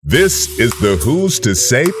This is the Who's to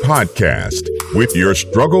Say podcast with your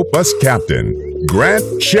struggle bus captain,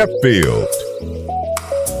 Grant Sheffield.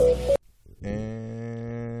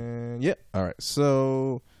 And yeah, all right.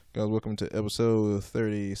 So, guys, welcome to episode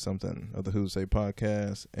 30-something of the Who's to Say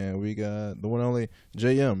podcast. And we got the one and only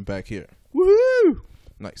JM back here. Woohoo!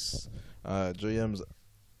 Nice. JM's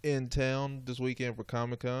in town this weekend for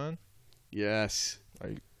Comic-Con. Yes.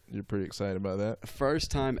 You're pretty excited about that?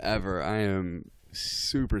 First time ever. I am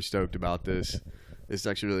super stoked about this. It's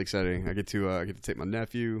actually really exciting. I get to take my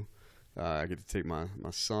nephew. I get to take my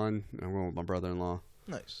son. And I'm going with my brother-in-law.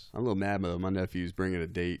 Nice. I'm a little mad though. My nephew's bringing a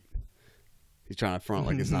date. He's trying to front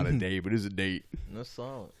like it's not a date, but it's a date. That's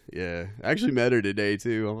solid. Yeah. I actually met her today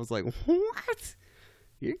too. I was like, what?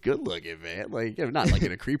 You're good looking, man. Like, not like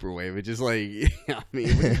in a creeper way, but just like, I mean,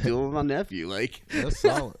 what are you doing with my nephew? Like, that's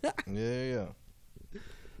solid. Yeah.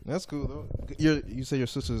 That's cool though. You say your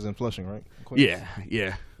sister's in Flushing, right? Queens?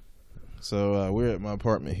 Yeah. So we're at my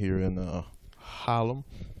apartment here in Harlem.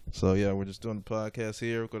 So yeah, we're just doing the podcast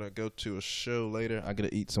here. We're gonna go to a show later. I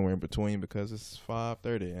gotta eat somewhere in between because it's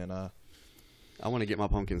 5:30, and I want to get my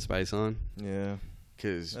pumpkin spice on. Yeah,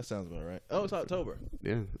 cause that sounds about right. Oh, it's October.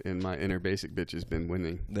 Yeah, and my inner basic bitch has been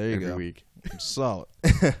winning. There you every go. week. Solid.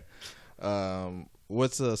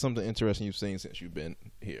 What's something interesting you've seen since you've been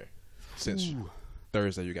here? Since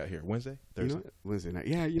Thursday you got here. Wednesday? Thursday? You know what? Wednesday night.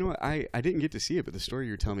 Yeah, you know what? I didn't get to see it, but the story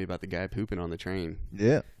you were telling me about the guy pooping on the train.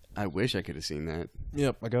 Yeah. I wish I could have seen that.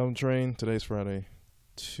 Yep. I got on the train. Today's Friday.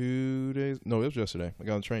 2 days. No, it was yesterday. I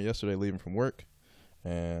got on the train yesterday leaving from work.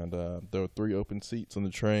 And there were 3 open seats on the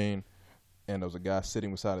train. And there was a guy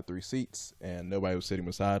sitting beside the 3 seats. And nobody was sitting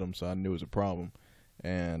beside him, so I knew it was a problem.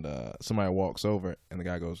 And somebody walks over, and the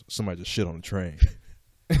guy goes, "Somebody just shit on the train."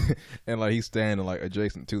 And like he's standing like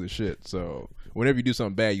adjacent to the shit. So whenever you do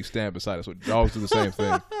something bad, you stand beside it. So dogs do the same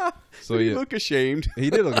thing. So Did he look ashamed? He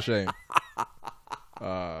did look ashamed.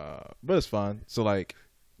 But it's fine. So like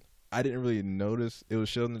I didn't really notice it was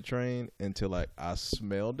shit on the train until like I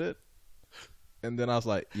smelled it. And then I was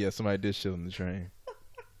like, yeah, somebody did shit on the train.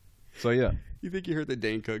 So yeah. You think you heard the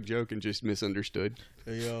Dane Cook joke and just misunderstood?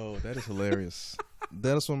 Yo, that is hilarious.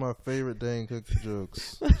 That is one of my favorite Dane Cook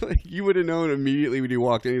jokes. Like, you would have known immediately when he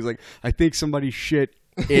walked in. He's like, I think somebody shit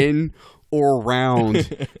in or around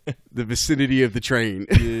the vicinity of the train.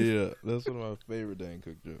 Yeah. That's one of my favorite Dane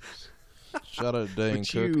Cook jokes. Shout out to Dane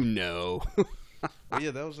Cook. You know. But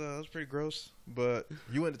yeah, that was pretty gross. But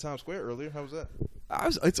you went to Times Square earlier. How was that?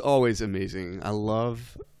 It's always amazing. I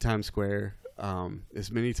love Times Square.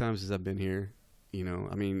 As many times as I've been here, you know,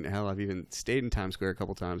 I mean, hell, I've even stayed in Times Square a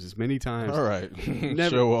couple times. As many times. All right. Never,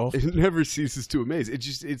 show off. It never ceases to amaze.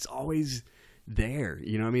 It's always there.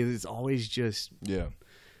 You know what I mean? It's always just, yeah.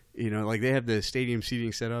 You know, like they have the stadium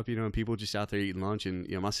seating set up, you know, and people just out there eating lunch. And,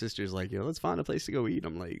 you know, my sister's like, let's find a place to go eat.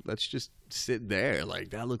 I'm like, let's just sit there. Like,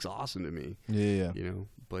 that looks awesome to me. Yeah. You know,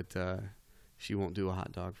 but she won't do a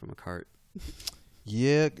hot dog from a cart.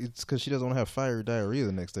 Yeah, it's because she doesn't want to have fiery diarrhea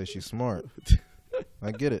the next day. She's smart.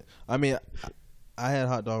 I get it. I mean, I had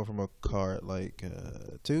hot dog from a cart like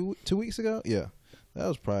 2 weeks ago. Yeah, that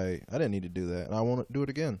was probably. I didn't need to do that, and I want to do it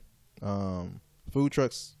again. Food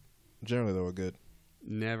trucks generally though are good.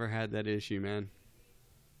 Never had that issue, man.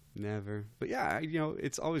 Never. But yeah, you know,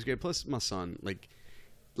 it's always great. Plus, my son, like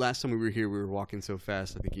last time we were here, we were walking so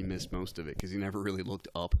fast. I think he missed most of it because he never really looked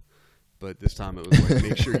up. But this time it was like,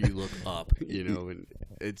 make sure you look up, you know, and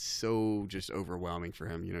it's so just overwhelming for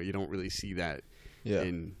him. You know, you don't really see that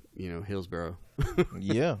in, you know, Hillsborough.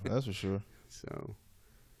 Yeah, that's for sure. So,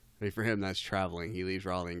 I mean, for him, that's traveling. He leaves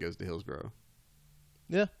Raleigh and goes to Hillsborough.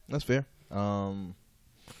 Yeah, that's fair. Let's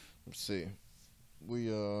see. What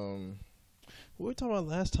were we talking about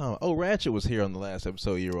last time? Oh, Ratchet was here on the last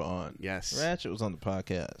episode you were on. Yes. Ratchet was on the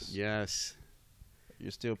podcast. Yes. You're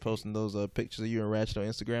still posting those pictures of you and Ratchet on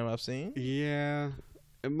Instagram I've seen? Yeah.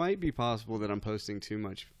 It might be possible that I'm posting too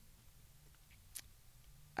much.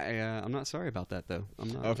 I'm not sorry about that, though.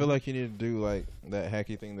 I feel like you need to do like that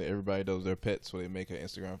hacky thing that everybody does with their pets where they make an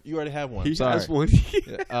Instagram. You already have one. He has one.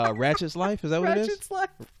 Ratchet's Life? Is that what it is? Ratchet's Life.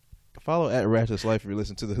 Follow at Ratchet's Life if you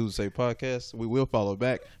listen to the Who's to Say podcast. We will follow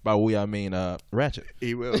back. By we, I mean Ratchet.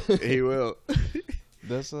 He will. He will.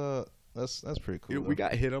 That's pretty cool. You know, we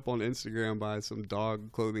got hit up on Instagram by some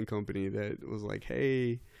dog clothing company that was like,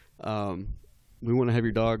 "Hey, we want to have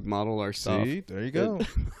your dog model our stuff." See, there you go. I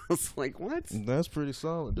was like, "What?" That's pretty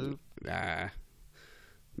solid, dude. Nah,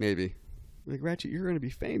 maybe. Like, Ratchet, you're going to be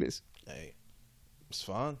famous. Hey, it's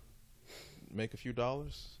fine. Make a few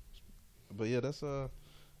dollars, but yeah, that's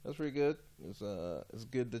pretty good. It's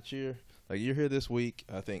good that you're here this week.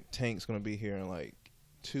 I think Tank's going to be here in like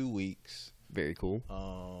 2 weeks. Very cool.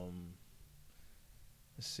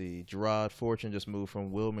 let's see, Gerard Fortune just moved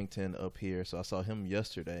from Wilmington up here, so I saw him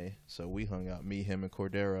yesterday. So we hung out, me, him, and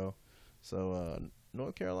Cordero. So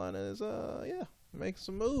North Carolina is making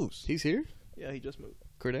some moves. He's here? Yeah, he just moved.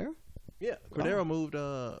 Cordero? Yeah, Cordero moved.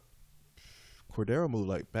 Cordero moved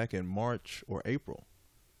like back in March or April.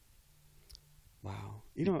 Wow.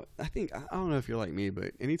 You know, I don't know if you're like me,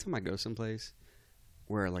 but anytime I go someplace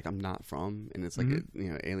where like I'm not from and it's like a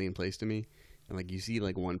alien place to me, and like you see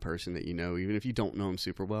like one person that you know, even if you don't know him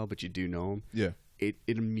super well, but you do know him, yeah, it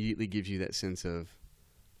immediately gives you that sense of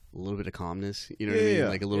a little bit of calmness. You know what I mean?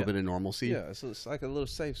 Like a little bit of normalcy. Yeah, it's like a little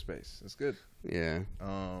safe space. It's good. Yeah.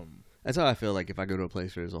 That's how I feel like if I go to a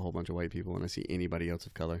place where there's a whole bunch of white people and I see anybody else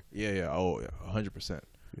of color. Yeah. Oh, yeah, 100%.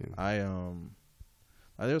 Yeah.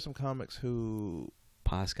 There were some comics who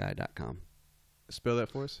Pawsky.com. Spell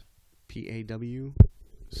that for us. PAW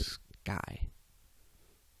Sky.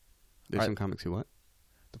 There's some comics who what?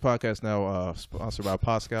 The podcast now sponsored by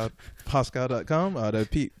Pawsky.com. That's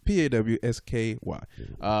PAWSKY.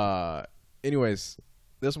 Anyways,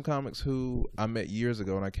 there's some comics who I met years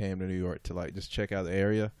ago when I came to New York to like just check out the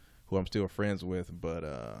area, who I'm still friends with, but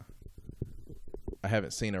I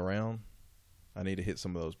haven't seen around. I need to hit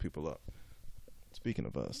some of those people up. Speaking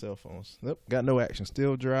of cell phones, nope, got no action.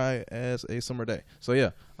 Still dry as a summer day. So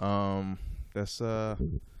yeah, that's the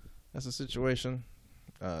situation.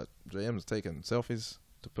 JM is taking selfies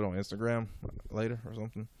to put on Instagram later or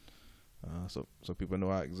something, so people know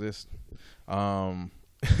I exist. A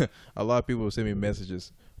lot of people will send me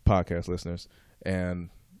messages, podcast listeners, and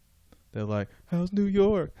they're like, "How's New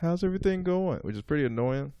York? How's everything going?" Which is pretty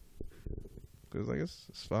annoying because like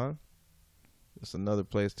it's fine. It's another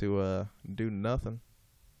place to do nothing.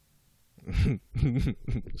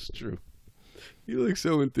 It's true. You look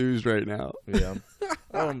so enthused right now. Yeah,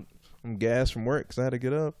 I'm gassed from work because I had to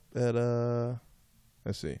get up at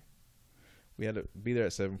let's see, we had to be there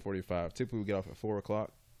at 7:45. Typically we get off at 4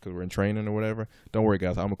 o'clock because we're in training or whatever. Don't worry,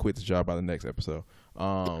 guys. I'm gonna quit this job by the next episode.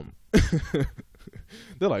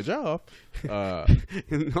 They're like, job.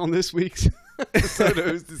 On this week's episode,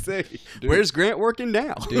 I was to say, dude, where's Grant working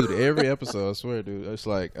now? Dude, every episode, I swear, dude, it's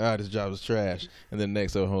like, this job is trash. And then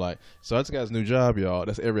next episode, I'm like, so I just got this new job, y'all.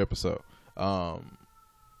 That's every episode.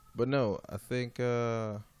 But no, I think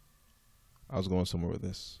I was going somewhere with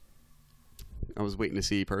this. I was waiting to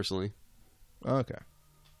see you personally. Okay.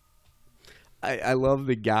 I love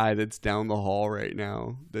the guy that's down the hall right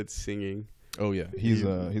now that's singing. Oh yeah, he's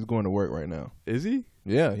going to work right now. Is he?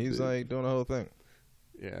 Yeah, he's like doing the whole thing.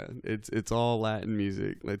 Yeah, it's all Latin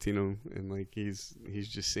music, Latino, and like he's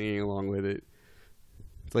just singing along with it.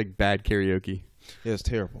 It's like bad karaoke. Yeah, it's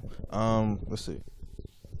terrible. Let's see.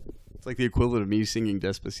 It's like the equivalent of me singing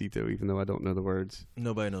Despacito, even though I don't know the words.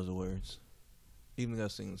 Nobody knows the words. Even the guy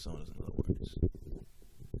singing the song doesn't know the words.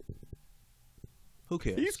 Who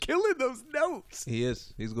cares? He's killing those notes. He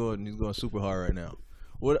is. He's going super hard right now.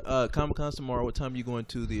 What Comic-Con's tomorrow? What time are you going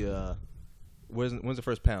to the? When's the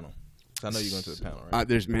first panel? I know you're going to the panel, right?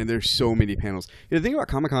 There's so many panels. The thing about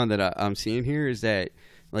Comic-Con that I'm seeing here is that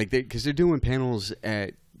because they're doing panels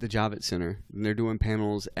at the Javits Center, and they're doing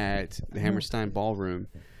panels at the Hammerstein Ballroom,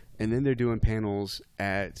 and then they're doing panels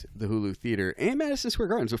at the Hulu Theater and Madison Square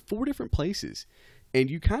Garden. So 4 different places. And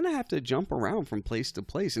you kind of have to jump around from place to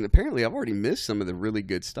place. And apparently I've already missed some of the really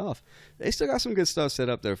good stuff. They still got some good stuff set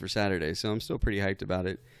up, though, for Saturday. So I'm still pretty hyped about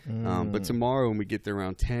it. But tomorrow when we get there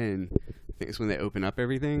around 10, I think it's when they open up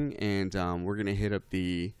everything. And we're going to hit up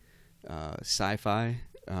the Sci-Fi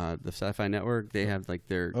Network. They have like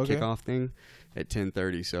their kickoff thing at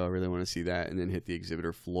 10:30. So I really want to see that. And then hit the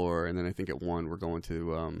exhibitor floor. And then I think at 1 we're going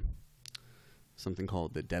to something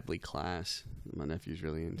called the Deadly Class. My nephew's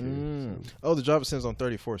really into. So. Oh, the Javits Center's on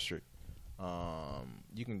 34th Street.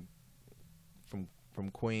 You can from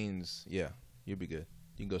Queens. Yeah, you'll be good.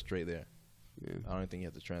 You can go straight there. Yeah. I don't think you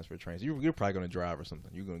have to transfer trains. You're probably going to drive or something.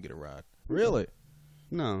 You're going to get a ride. Really?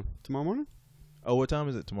 No, tomorrow morning. Oh, what time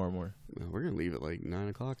is it tomorrow morning? We're gonna leave at like 9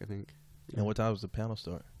 o'clock, I think. Yeah. And what time is the panel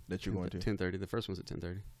start that you're going to? 10:30. The first one's at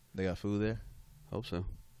 10:30. They got food there. Hope so.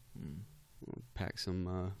 We'll pack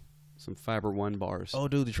some Fiber One bars. Oh,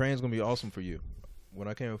 dude, the train's gonna be awesome for you. When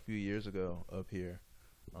I came a few years ago up here,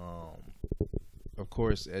 of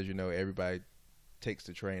course, as you know, everybody takes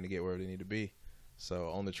the train to get where they need to be. So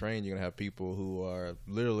on the train, you're gonna have people who are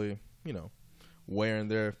literally, wearing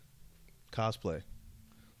their cosplay.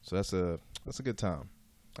 So that's a good time.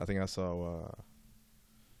 I think I saw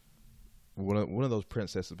one of those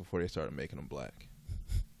princesses before they started making them black.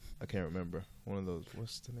 I can't remember. One of those.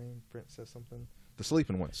 What's the name? Princess something. The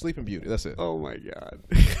Sleeping one. Sleeping Beauty. That's it. Oh my God.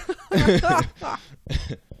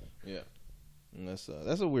 Yeah. And that's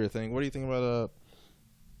a weird thing. What do you think about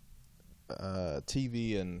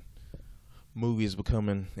TV and movies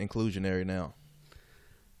becoming inclusionary now.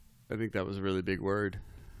 I think that was a really big word.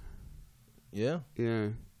 Yeah, Yeah.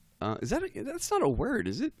 That's not a word,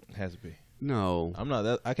 is it? it has to be. No. I'm not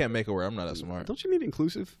that. I can't make a word. I'm not that smart. Don't you mean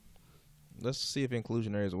inclusive? Let's see if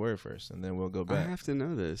inclusionary is a word first, and then we'll go I back. have to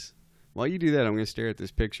know this. While you do that, I'm going to stare at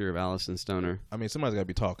this picture of Allison Stoner. I mean, somebody's got to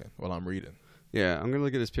be talking while I'm reading. Yeah, I'm going to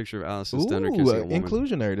look at this picture of Allison Stoner kissing a woman.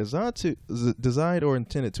 Inclusionary, designed or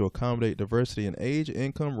intended to accommodate diversity in age,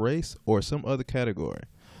 income, race, or some other category.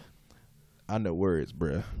 I know words,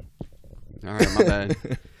 bruh. All right, my bad.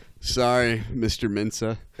 Sorry, Mr.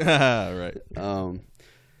 Mensa. Right.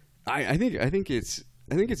 I think it's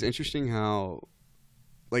interesting how,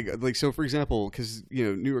 like so for example, because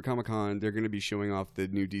New York Comic Con, they're going to be showing off the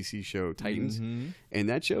new DC show Titans, and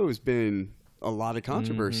that show has been a lot of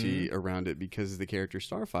controversy around it because the character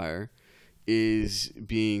Starfire is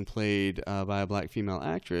being played by a black female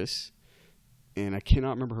actress, and I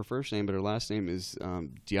cannot remember her first name, but her last name is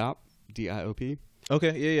Diop, D-I-O-P.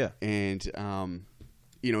 Okay, yeah. And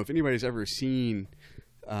if anybody's ever seen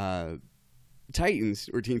Titans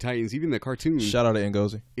or Teen Titans, even the cartoon. Shout out to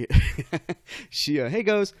Ngozi.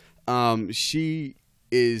 She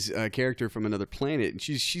is a character from another planet, and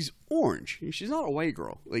she's orange. She's not a white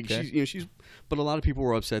girl. Like she's but a lot of people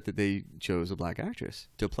were upset that they chose a black actress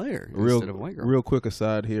to play her instead of a white girl. Real quick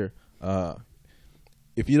aside here,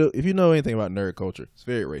 if you know anything about nerd culture, it's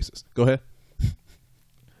very racist. Go ahead.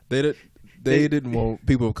 They didn't want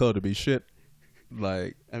people of color to be shit.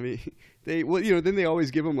 Like, I mean, then they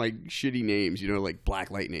always give them like shitty names, like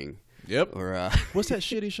Black Lightning. Yep. Or what's that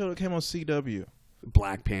shitty show that came on CW?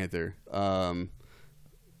 Black Panther.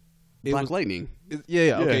 Black Lightning.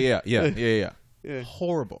 Yeah.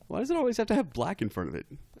 Horrible. Why does it always have to have black in front of it?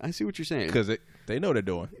 I see what you're saying. Because they know they're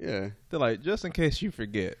doing. Yeah. They're like, just in case you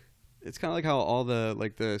forget. It's kind of like how all the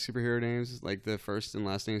superhero names, like the first and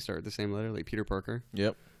last name start with the same letter, like Peter Parker.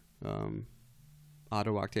 Yep.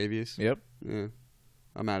 Otto Octavius. Yep. Yeah.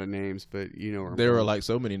 I'm out of names, but where I'm there from. were like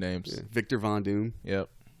so many names. Yeah. Victor Von Doom. Yep.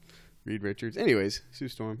 Reed Richards. Anyways, Sue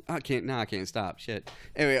Storm. I can't stop. Shit.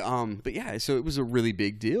 Anyway, but yeah, so it was a really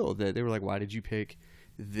big deal that they were like, why did you pick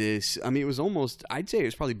this? I mean, it was almost, I'd say it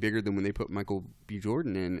was probably bigger than when they put Michael B.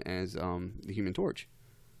 Jordan in as the Human Torch.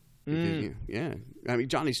 Because, yeah. I mean,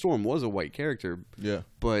 Johnny Storm was a white character. Yeah.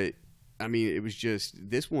 But, I mean, it was just,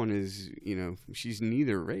 this one is, she's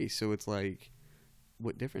neither race. So it's like,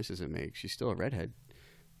 what difference does it make? She's still a redhead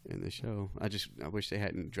in the show. I wish they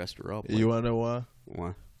hadn't dressed her up. You want to know why?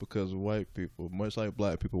 Why? Because white people, much like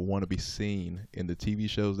black people, want to be seen in the TV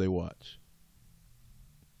shows they watch.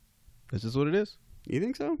 That's just what it is. You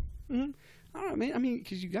think so? Mm-hmm. I don't know, man. I mean,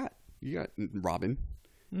 because you got Robin,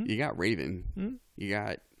 you got Raven, you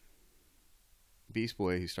got Beast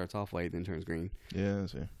Boy, who starts off white then turns green. Yeah,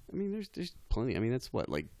 that's it. I mean, there's plenty. I mean, that's what,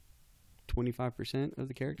 like 25% of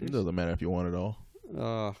the characters. It doesn't matter if you want it all.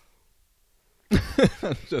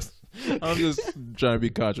 I'm just trying to be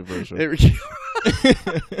controversial. There we go.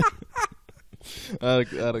 I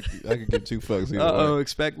could give two fucks. Uh-oh,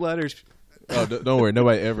 expect letters. Oh, don't worry.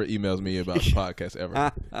 Nobody ever emails me about the podcast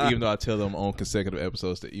ever. Even though I tell them on consecutive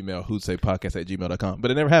episodes to email who'dsaypodcast@gmail.com.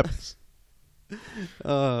 But it never happens.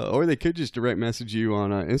 Or they could just direct message you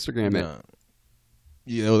on Instagram.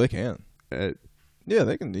 They can. Yeah,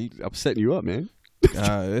 they can. I'm setting you up, man.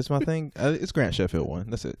 It's my thing. It's Grant Sheffield 1.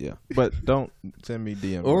 That's it, yeah. But don't send me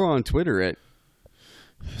DMs. Or on Twitter at...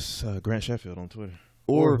 It's Grant Sheffield on Twitter.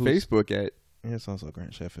 Or Facebook at... Yeah, it's also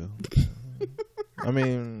Grant Sheffield. I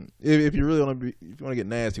mean, if you really want to get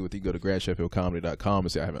nasty with it, you go to grantsheffieldcomedy.com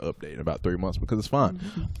and say I haven't updated in about 3 months because it's fine.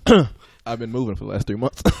 I've been moving for the last 3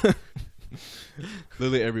 months.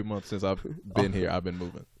 Literally every month since I've been here, I've been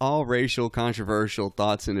moving. All racial, controversial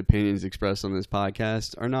thoughts and opinions expressed on this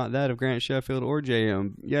podcast are not that of Grant Sheffield or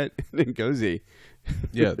JM, yet Ngozi.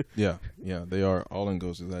 yeah, they are all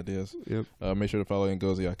Ngozi's ideas. Yep. Make sure to follow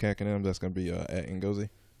Ngozi Akakinim. That's going to be at Ngozi.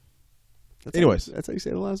 Anyways. That's how you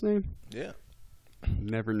say the last name? Yeah.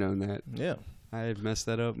 Never known that. Yeah. I have messed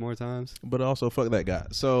that up more times. But also, fuck that guy.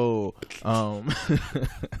 So,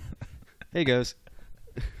 hey, guys.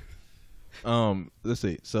 Let's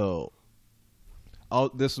see. So,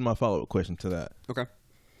 this is my follow-up question to that. Okay.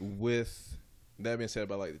 With that being said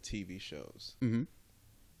about like the TV shows,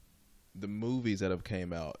 the movies that have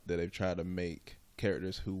came out that they've tried to make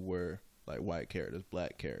characters who were like white characters,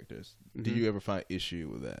 black characters, do you ever find issue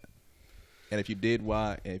with that? And if you did,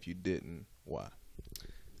 why? And if you didn't, why?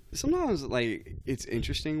 Sometimes, like, it's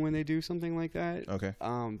interesting when they do something like that. Okay.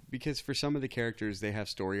 Because for some of the characters, they have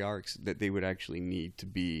story arcs that they would actually need to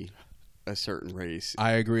be a certain race.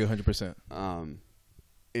 I agree 100%.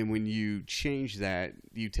 And when you change that,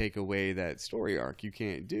 you take away that story arc you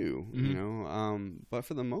can't do, you know. But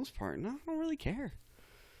for the most part, no, I don't really care.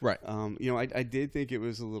 Right. You know, I did think it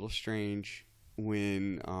was a little strange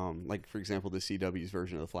when, like, for example, the CW's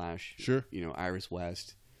version of The Flash. Sure. You know, Iris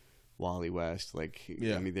West, Wally West, like,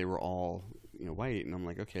 Yeah. I mean, they were all, you know, white. And I'm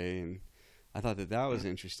like, okay. And I thought that was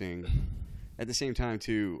interesting. At the same time,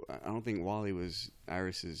 too, I don't think Wally was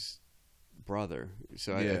Iris's brother,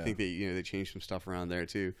 so I think they changed some stuff around there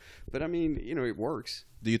too. But I mean, you know, it works.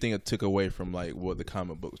 Do you think it took away from like what the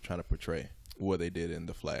comic book was trying to portray, what they did in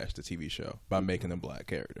The Flash, the TV show, by making them black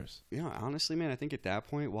characters? Yeah, honestly, man, I think at that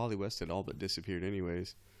point, Wally West had all but disappeared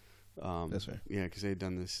anyways. That's fair. Yeah, because they had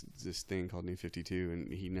done this thing called New 52,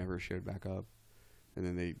 and he never showed back up. And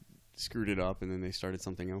then they screwed it up, and then they started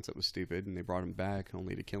something else that was stupid, and they brought him back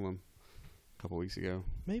only to kill him a couple weeks ago.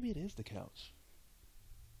 Maybe it is the couch.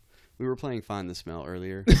 We were playing Find the Smell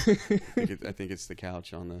earlier. I think it's the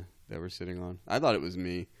couch that we're sitting on. I thought it was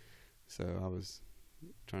me, so I was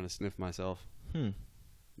trying to sniff myself.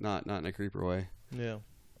 Not in a creeper way. Yeah.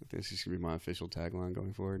 I think it's just gonna be my official tagline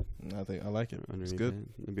going forward. I think I like it. Underneath It's good.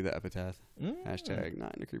 it. It'll be the epitaph. Hashtag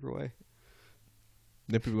not in a creeper way.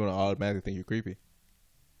 Then people are gonna automatically think you're creepy,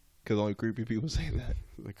 because only creepy people say that.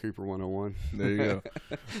 The Creeper 101. There you go.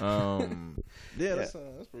 That's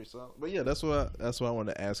pretty solid. But yeah, that's what I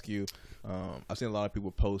wanted to ask you. I've seen a lot of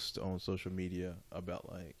people post on social media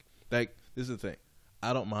about like this is the thing.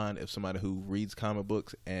 I don't mind if somebody who reads comic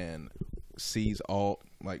books and sees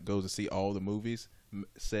goes to see all the movies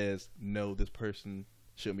says no, this person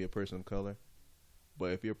shouldn't be a person of color.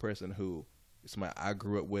 But if you're a person who somebody I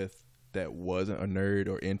grew up with that wasn't a nerd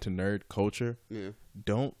or into nerd culture,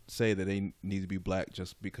 don't say that they need to be black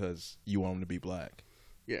just because you want them to be black.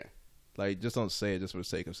 Yeah. Like, just don't say it just for the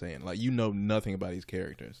sake of saying. Like, you know nothing about these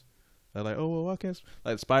characters. They're like, oh, well, why can't...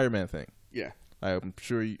 Like, the Spider-Man thing. Yeah. I'm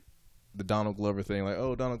sure the Donald Glover thing, like,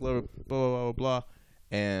 oh, Donald Glover, blah, blah, blah, blah.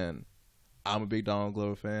 And I'm a big Donald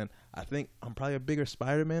Glover fan. I think I'm probably a bigger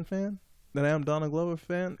Spider-Man fan than I am Donald Glover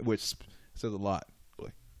fan, which says a lot.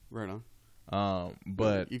 Boy. Right on.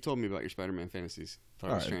 But you've told me about your Spider-Man fantasies.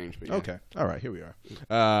 Thought it was strange, but yeah. Okay. All right, here we are.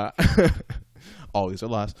 All these are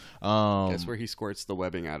lies. Guess where he squirts the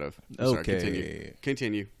webbing out of. Sorry,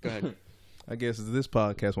 continue. Go ahead. I guess this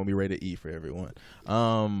podcast won't be rated E for everyone.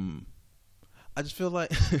 I just feel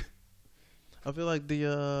like a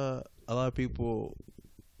lot of people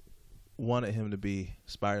wanted him to be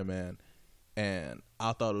Spider-Man, and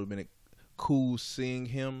I thought it would have been cool seeing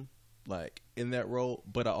him like in that role,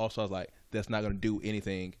 but I also was like, that's not going to do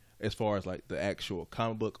anything as far as like the actual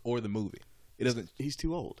comic book or the movie. It doesn't. He's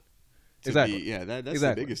too old. Exactly. That's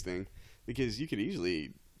the biggest thing, because you could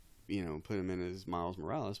easily, put him in as Miles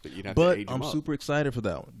Morales, but you'd have to age him I'm up. super excited for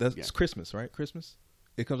that one. That's Christmas, right? Christmas.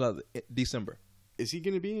 It comes out December. Is he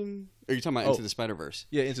going to be in? Are you talking about Into the Spider-Verse?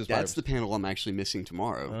 Yeah, Into the Spider-Verse. That's the panel I'm actually missing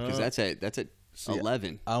tomorrow, because that's at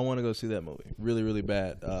 11. I want to go see that movie really, really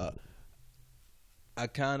bad. I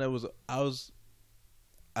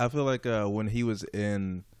feel like when he was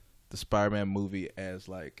in the Spider-Man movie as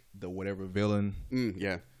like the whatever villain,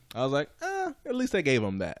 I was like, at least they gave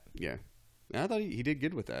him that. Yeah, I thought he did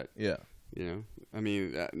good with that. Yeah, I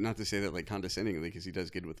mean, not to say that like condescendingly, because he does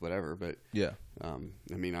good with whatever, but yeah.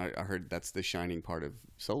 I mean, I heard that's the shining part of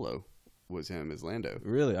Solo was him as Lando.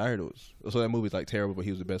 Really, I heard it was. So that movie's like terrible, but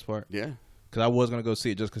he was the best part. Yeah, because I was gonna go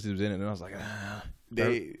see it just because he was in it, and I was like,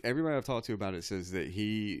 Everybody I've talked to about it says that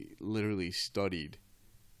he literally studied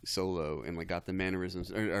Solo and like got the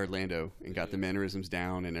mannerisms, or Lando, and got the mannerisms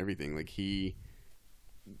down and everything. Like he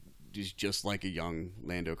is just like a young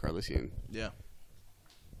Lando Calrissian. Yeah.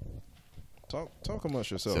 Talk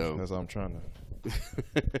amongst yourself, as I'm trying to.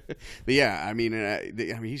 But yeah, I mean,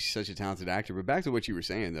 he's such a talented actor. But back to what you were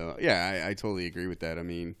saying, though, yeah, I totally agree with that. I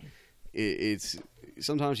mean, it's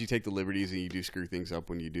sometimes you take the liberties and you do screw things up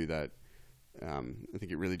when you do that. I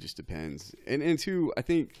think it really just depends. And two, I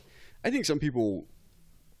think some people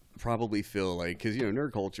probably feel like, because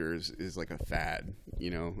nerd culture is like a fad,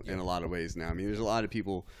 in a lot of ways now. I mean, there's a lot of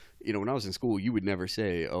people. When I was in school, you would never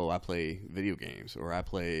say, "Oh, I play video games," or "I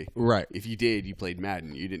play." Right. If you did, you played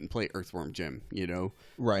Madden. You didn't play Earthworm Jim.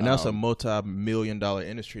 Right. Now it's a multi-million-dollar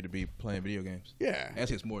industry to be playing video games. Yeah. I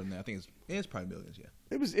think it's more than that. I think it's probably millions. Yeah.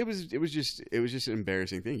 It was just an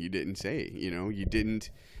embarrassing thing. You didn't say.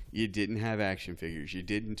 You didn't have action figures. You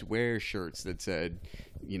didn't wear shirts that said,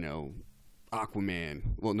 Aquaman.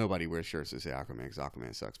 Well, nobody wears shirts that say Aquaman because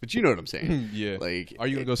Aquaman sucks. But you know what I'm saying. Yeah. Like, are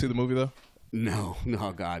you gonna go see the movie though? No,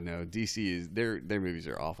 God, no. DC is their movies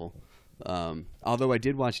are awful. Although I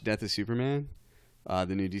did watch Death of Superman, the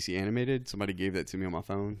new DC animated. Somebody gave that to me on my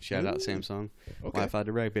phone. Shout out Samsung. Okay. Wi-Fi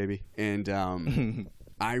direct, baby. And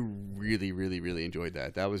I really, really, really enjoyed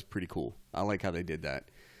that. That was pretty cool. I like how they did that.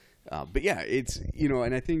 But yeah, it's,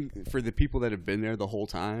 and I think for the people that have been there the whole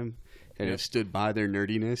time and have stood by their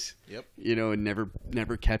nerdiness, and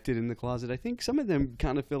never kept it in the closet, I think some of them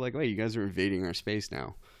kind of feel like, wait, you guys are invading our space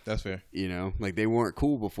now. That's fair. Like they weren't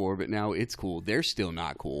cool before, but now it's cool. They're still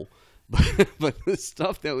not cool. But the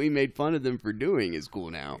stuff that we made fun of them for doing is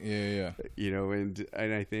cool now. Yeah. And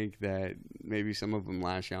I think that maybe some of them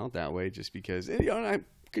lash out that way just because, and I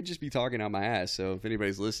could just be talking out my ass. So if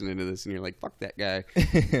anybody's listening to this and you're like, fuck that guy,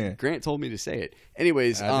 Grant told me to say it.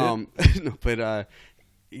 Anyways, no, but I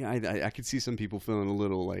could see some people feeling a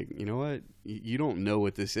little like, you know what, you don't know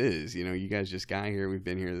what this is. You guys just got here. We've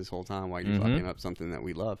been here this whole time. Why are you fucking up something that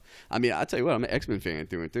we love? I mean, I tell you what, I'm an X-Men fan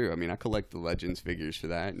through and through. I mean, I collect the Legends figures for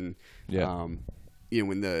that, and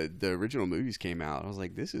when the original movies came out, I was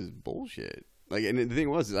like, this is bullshit. Like, and the thing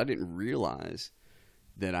was, is I didn't realize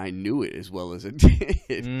that I knew it as well as it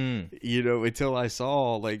did, until I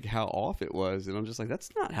saw like how off it was, and I'm just like, that's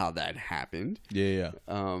not how that happened. Yeah.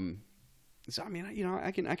 So I mean,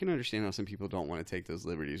 I can understand how some people don't want to take those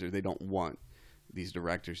liberties, or they don't want these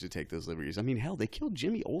directors to take those liberties. I mean, hell, they killed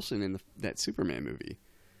Jimmy Olsen in that Superman movie.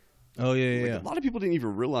 Oh yeah. A lot of people didn't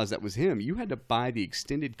even realize that was him. You had to buy the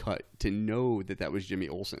extended cut to know that was Jimmy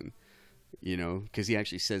Olsen. Because he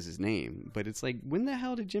actually says his name. But it's like, when the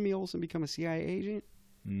hell did Jimmy Olsen become a CIA agent?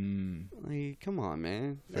 Like, come on,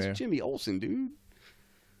 man. That's Jimmy Olsen, dude.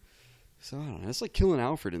 So, I don't know. It's like killing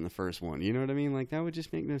Alfred in the first one. You know what I mean? Like, that would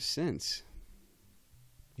just make no sense.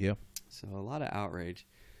 Yeah. So, a lot of outrage.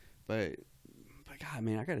 But God,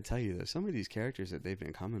 man, I got to tell you, though, some of these characters that they've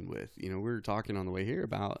been coming with, we were talking on the way here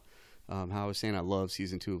about how I was saying I love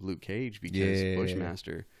season 2 of Luke Cage because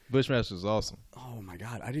Bushmaster. Bushmaster is awesome. Oh my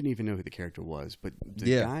God, I didn't even know who the character was, but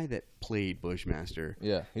the guy that played Bushmaster, he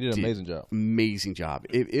did an amazing job. Amazing job.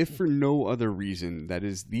 If for no other reason, that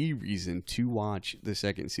is the reason to watch the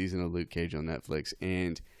second season of Luke Cage on Netflix.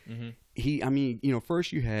 And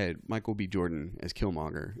first you had Michael B. Jordan as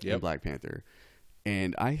Killmonger in Black Panther,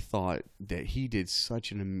 and I thought that he did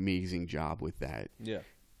such an amazing job with that. Yeah.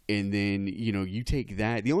 And then, you take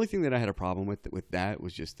that. The only thing that I had a problem with that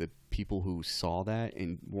was just the people who saw that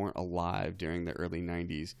and weren't alive during the early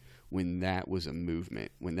 90s when that was a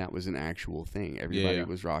movement, when that was an actual thing. Everybody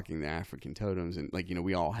was rocking the African totems, and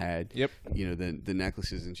we all had the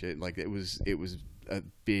necklaces and shit. Like it was a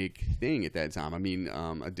big thing at that time. I mean,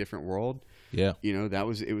 A Different World. Yeah.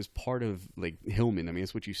 It was part of like Hillman. I mean,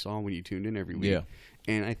 it's what you saw when you tuned in every week. Yeah.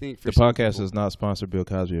 And I think the podcast is not sponsored Bill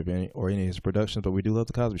Cosby or any of his productions, but we do love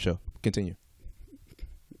the Cosby Show. Continue.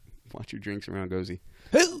 Watch your drinks around Gozy.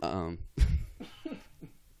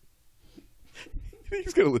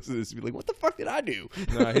 He's gonna listen to this and be like, "What the fuck did I do?"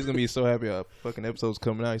 Nah, he's gonna be so happy. Fucking episode's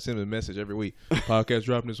coming out. He sends me a message every week. Podcast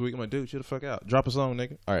dropping this week. I'm like, dude, chill the fuck out. Drop a song,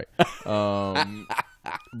 nigga. All right.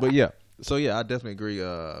 But yeah. So yeah, I definitely agree.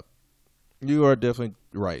 You are definitely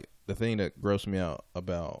right. The thing that grossed me out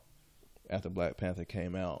about after Black Panther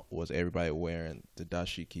came out was everybody wearing the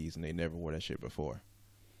dashikis, and they never wore that shit before.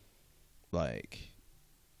 Like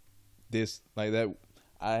this, like that.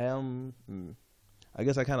 I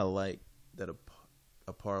guess I kind of like that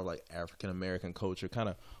a part of like African American culture kind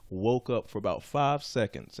of woke up for about 5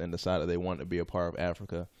 seconds and decided they wanted to be a part of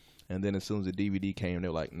Africa, and then as soon as the DVD came, they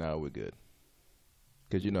were like, "No, we're good."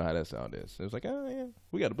 Because you know how that sound is. It was like, "Oh yeah,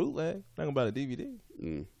 we got a bootleg. Not gonna buy the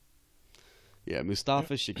DVD." Yeah,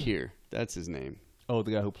 Mustafa Shakir. That's his name. Oh,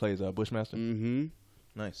 the guy who plays Bushmaster? Mm-hmm.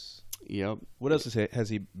 Nice. Yep. What else has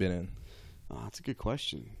he been in? That's a good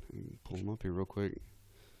question. Pull him up here real quick.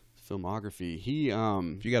 Filmography. He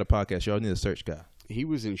if you got a podcast, y'all need a search guy. He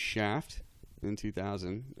was in Shaft in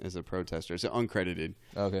 2000 as a protester. It's uncredited.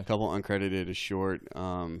 Okay. A couple uncredited, a short.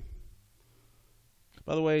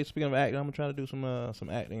 By the way, speaking of acting, I'm gonna try to do some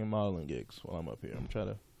acting and modeling gigs while I'm up here. I'm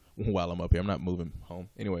not moving home.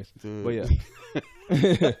 Anyways. But yeah.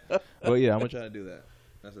 But yeah, I'm gonna try to do that.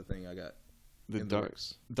 That's the thing I got. The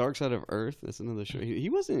Dark Side of Earth. That's another show.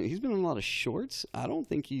 He's been in a lot of shorts. I don't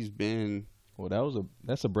think he's been. Well,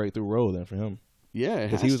 that's a breakthrough role then for him. Yeah,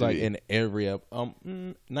 because he was like in every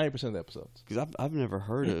 90% of the episodes. Because I've never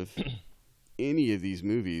heard of any of these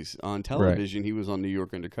movies on television. Right. He was on New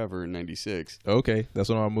York Undercover in '96. Okay, that's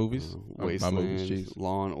one of our movies. Wasteland, my movies,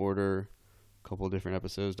 Law and Order, a couple of different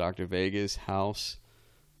episodes. Dr. Vegas, House.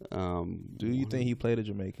 Do you think he played a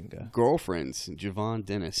Jamaican guy? Girlfriends, Javon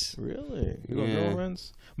Dennis. Really?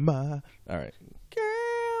 Girlfriends? All right.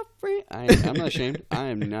 Girlfriend. I'm not ashamed. I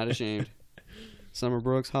am not ashamed. Summer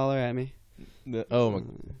Brooks, holler at me.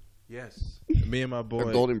 Yes. Me and my boy.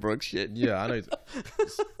 Or Golden Brooks shit. Yeah, I know.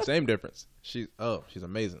 Same difference. She's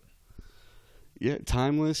amazing. Yeah,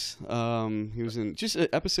 timeless. He was in just an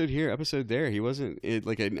episode here, episode there. He wasn't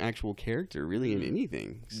like an actual character really in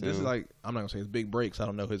anything. So. This is like, I'm not gonna say his big breaks. I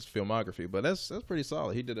don't know his filmography, but that's pretty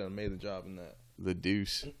solid. He did an amazing job in that. The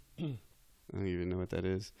Deuce. I don't even know what that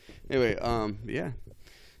is. Anyway, yeah.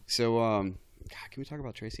 So, God, can we talk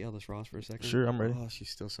about Tracy Ellis Ross for a second? Sure, I'm ready. Oh, she's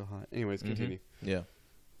still so hot. Anyways, continue. Yeah.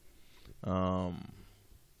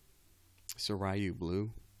 Soraya Blue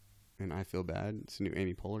and I Feel Bad. It's a new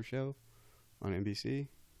Amy Poehler show on NBC.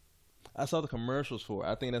 I saw the commercials for it.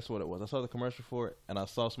 I think that's what it was. I saw the commercial for it, and I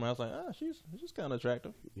saw somebody. I was like, she's kind of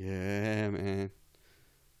attractive. Yeah, man.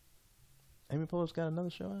 Amy Poehler's got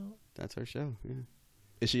another show out. That's her show. Yeah.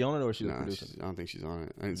 Is she on it, or is she Nah, producing? I don't think she's on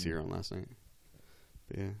it. I didn't see her on last night.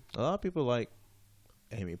 But yeah, A lot of people like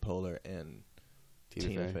Amy Poehler and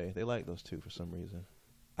Tina Fey. Fey. They like those two for some reason.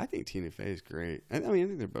 I think Tina Fey is great. I mean, I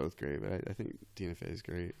think they're both great, but I think Tina Fey is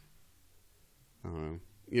great. I don't know.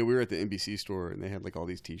 We were at the NBC store, and they had like all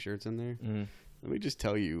these T-shirts in there. Mm-hmm. Let me just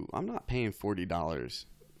tell you, I'm not paying $40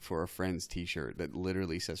 for a Friends T-shirt that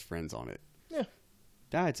literally says Friends on it. Yeah.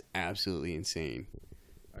 That's absolutely insane.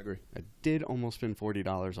 I agree. I did almost spend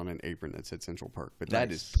 $40 on an apron that said Central Park, but that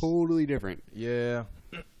Nice. is totally different. Yeah.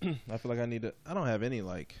 I feel like I need to. I don't have any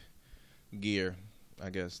like gear, I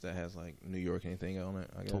guess, that has like New York anything on it.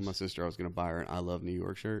 I I guess. told my sister I was going to buy her an I Love New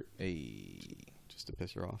York shirt Hey. just to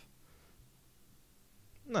piss her off.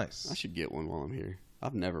 Nice. I should get one while I'm here.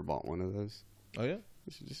 I've never bought one of those. Oh yeah.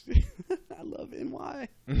 I should just. I love NY.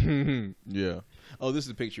 Yeah. Oh, this is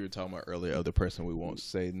the picture you were talking about earlier of the person we won't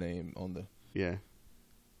say name on the. Yeah.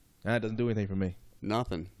 That doesn't do anything for me.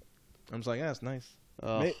 Nothing. I'm just like, yeah, it's nice.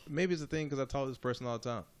 Ugh. Maybe it's a thing because I talk to this person all the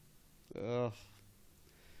time. Ugh.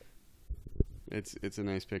 It's a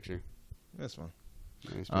nice picture. That's fine.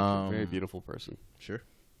 Nice picture. Very beautiful person. Sure.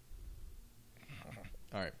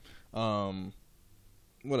 All right.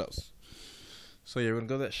 What else? So yeah, we're gonna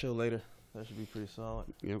go to that show later. That should be pretty solid.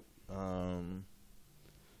 Yep.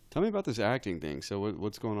 Tell me about this acting thing. So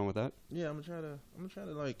what's going on with that? Yeah, I'm gonna try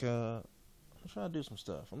to like I'm trying to do some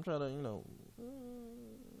stuff. I'm trying to,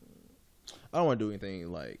 I don't want to do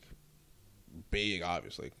anything like big,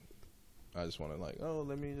 obviously. I just want to like,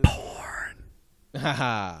 let me just Porn.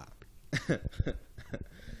 Haha.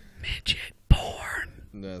 Midget porn.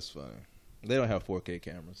 That's funny. They don't have 4K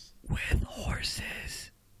cameras. With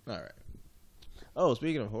horses. All right. Oh,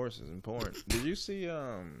 speaking of horses and porn, did you see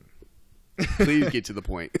Please get to the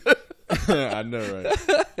point. I know, right?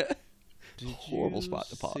 Did Horrible spot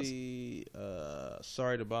to pause. See,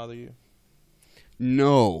 Sorry to Bother You?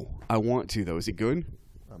 No, I want to though. Is it good?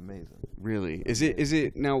 Amazing. Really? Is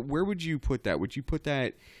it now? Where would you put that? Would you put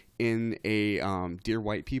that in a Dear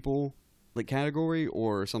White People like category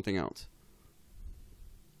or something else?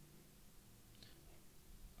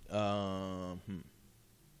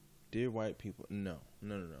 Dear White People. No.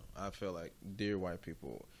 I feel like Dear White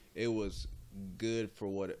People. It was good for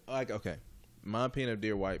what it like. Okay, my opinion of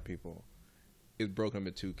Dear White People is broken up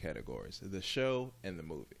into two categories: the show and the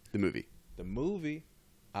movie. The movie,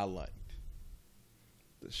 I liked.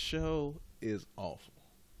 The show is awful.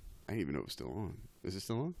 I didn't even know it was still on. Is it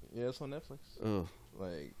still on? Yeah, it's on Netflix. Ugh.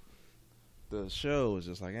 Like, the show is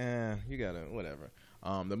just like, you gotta, whatever.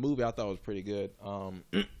 The movie I thought was pretty good.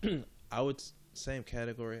 I would, same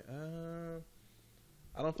category.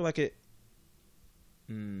 I don't feel like it.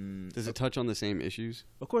 Does it touch on the same issues?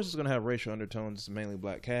 Of course, it's gonna have racial undertones. It's mainly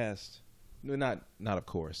black cast. No, not of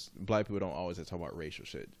course. Black people don't always have to talk about racial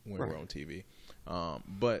shit when we're on TV.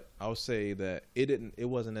 But I would say that it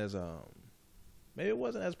wasn't as maybe it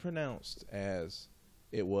wasn't as pronounced as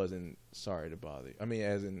it was in Sorry to Bother You. I mean,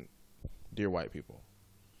 as in Dear White People.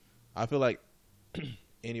 I feel like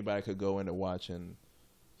anybody could go into watching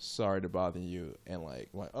Sorry to Bother You and like,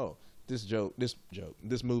 oh,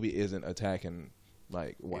 this movie isn't attacking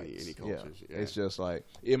like whites. Any cultures. Yeah. It's just like,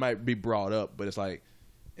 it might be brought up, but it's like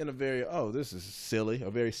in a very, this is silly, a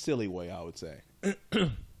very silly way, I would say.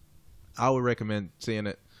 I would recommend seeing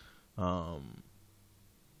it. I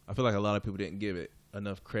feel like a lot of people didn't give it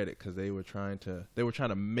enough credit because they were trying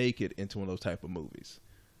to make it into one of those type of movies.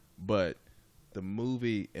 But the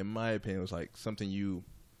movie, in my opinion, was like something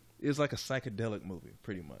it's like a psychedelic movie,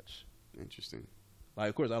 pretty much. Interesting. Like,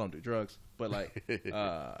 of course, I don't do drugs, but like, if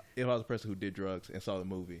I was a person who did drugs and saw the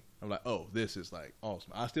movie, I'm like, oh, this is like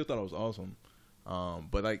awesome. I still thought it was awesome,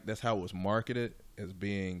 but like that's how it was marketed as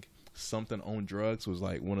being something on drugs. Was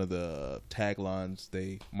like one of the taglines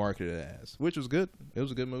they marketed it as, which was good. It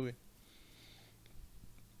was a good movie.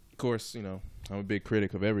 Of course, I'm a big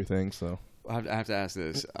critic of everything, so. I have to ask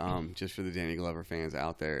this, just for the Danny Glover fans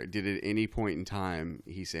out there. Did at any point in time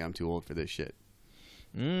he say, I'm too old for this shit?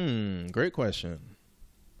 Great question.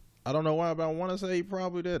 I don't know why, but I want to say he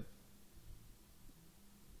probably did.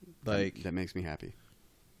 Like that makes me happy.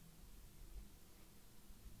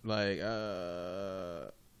 Like,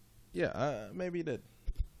 maybe he did.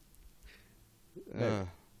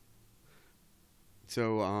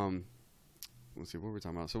 So, let's see what we're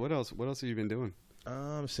talking about. So, what else have you been doing?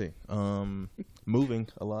 Let's see. Moving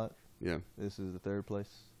a lot. Yeah. This is the third place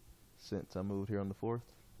since I moved here on the 4th.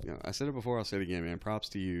 Yeah, I said it before. I'll say it again, man. Props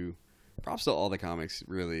to you. Props to all the comics,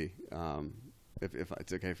 really. If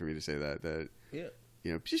it's okay for me to say that. Yeah.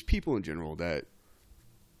 You know, just people in general that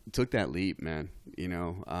took that leap, man. You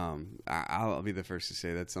know, I'll be the first to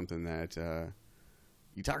say that's something that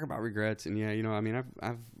you talk about regrets, and yeah, you know, I mean,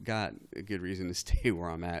 I've got a good reason to stay where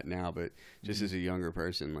I'm at now, but just as a younger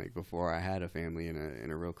person, like before I had a family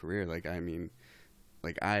and a real career, like I mean,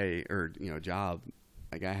 like job,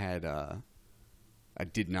 like I had, I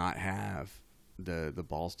did not have the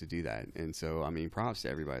balls to do that, and so I mean, props to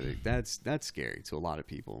everybody. Like, that's scary to a lot of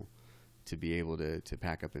people. To be able to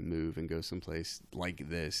pack up and move and go someplace like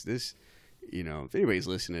this, you know, if anybody's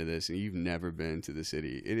listening to this and you've never been to the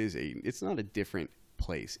city, it's not a different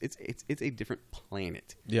place. It's a different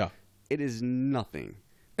planet. Yeah. It is nothing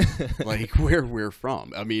like where we're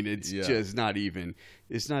from. I mean, it's just not even,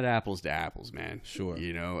 it's not apples to apples, man. Sure.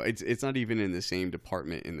 You know, it's not even in the same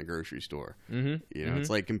department in the grocery store. Mm-hmm. You know,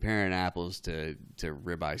 it's like comparing apples to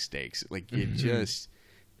ribeye steaks. Like it just,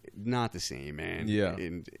 not the same, man. Yeah.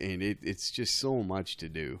 And it's just so much to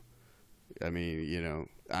do. I mean,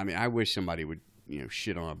 I wish somebody would, you know,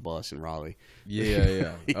 shit on a bus in Raleigh.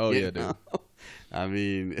 Yeah. Oh, yeah, dude. I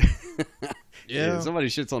mean, yeah. if somebody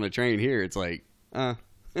shits on a train here, it's like,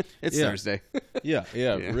 it's Thursday. Yeah,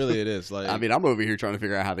 really it is. Like, I mean, I'm over here trying to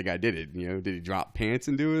figure out how the guy did it. You know, did he drop pants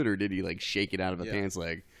and do it, or did he like shake it out of a pants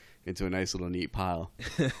leg into a nice little neat pile?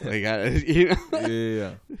 Like, you know?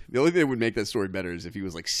 Yeah. The only thing that would make that story better is if he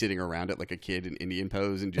was like sitting around it like a kid in Indian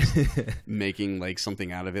pose and just making like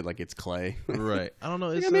something out of it, like it's clay. Right. I don't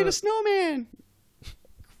know. It's I made a snowman.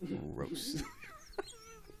 Gross.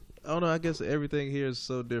 I don't know. I guess everything here is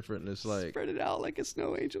so different. It's like spread it out like a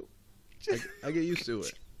snow angel. I get used to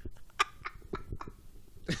it.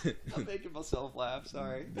 I'm making myself laugh.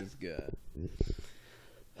 Sorry. This guy.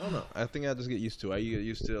 I don't know. I think I just get used to it. I get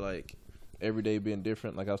used to like every day being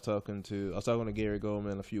different. Like I was talking to Gary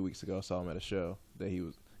Goldman a few weeks ago. I saw him at a show that he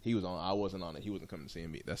was on. I wasn't on it. He wasn't coming to see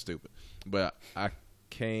me. That's stupid. But I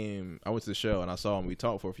went to the show and I saw him. We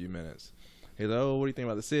talked for a few minutes. He's like, "Oh, what do you think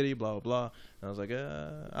about the city? Blah blah blah." And I was like,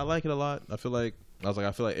 "I like it a lot. I feel like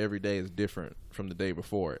every day is different from the day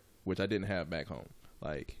before it, which I didn't have back home.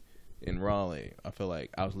 Like in Raleigh, I feel like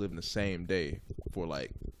I was living the same day for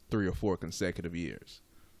like 3 or 4 consecutive years.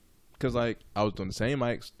 Because, like, I was doing the same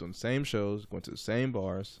mics, doing the same shows, going to the same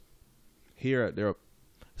bars. Here, there are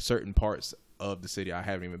certain parts of the city I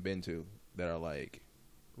haven't even been to that are, like,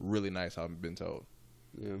 really nice, I haven't been told.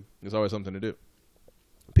 Yeah. There's always something to do.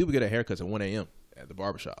 People get their haircuts at 1 a.m. at the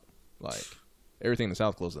barbershop. Like, everything in the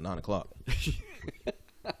South closes at 9 o'clock.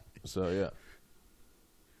 So, yeah.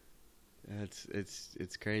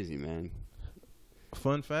 It's crazy, man.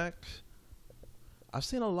 Fun fact, I've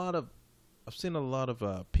seen a lot of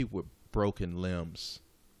people with broken limbs,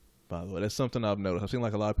 by the way. That's something I've noticed. I've seen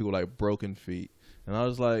like a lot of people like broken feet. And I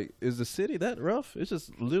was like, is the city that rough? It's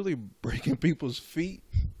just literally breaking people's feet.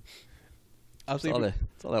 It's all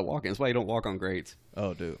that walking. That's why you don't walk on grates.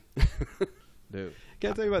 Oh, dude. Dude.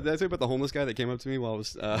 Did I tell you about the homeless guy that came up to me while I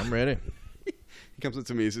was... I'm ready. He comes up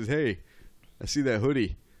to me and says, "Hey, I see that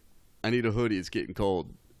hoodie. I need a hoodie. It's getting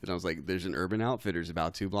cold." And I was like, "There's an Urban Outfitters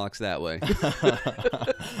about 2 blocks that way."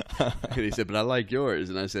 And he said, "But I like yours."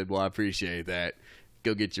 And I said, "Well, I appreciate that.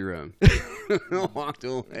 Go get your own." I walked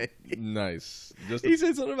away. Nice. He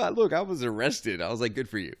said something about, "Look, I was arrested." I was like, "Good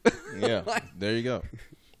for you." Yeah, there you go.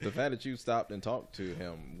 The fact that you stopped and talked to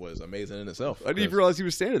him was amazing in itself. I didn't even realize he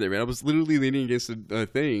was standing there, man. I was literally leaning against a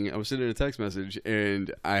thing. I was sitting in a text message,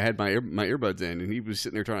 and I had my earbuds in, and he was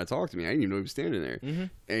sitting there trying to talk to me. I didn't even know he was standing there. Mm-hmm.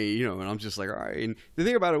 And, and I'm just like, all right. And the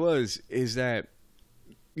thing about it is that,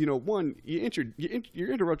 one,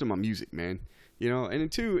 you're interrupting my music, man. And then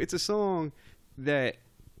 2, it's a song that,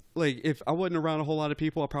 like, if I wasn't around a whole lot of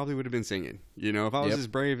people, I probably would have been singing. If I was as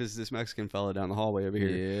brave as this Mexican fella down the hallway over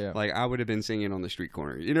here, like, I would have been singing on the street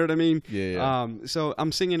corner. You know what I mean? Yeah. So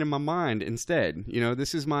I'm singing in my mind instead.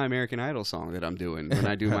 This is my American Idol song that I'm doing when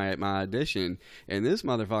I do my audition, and this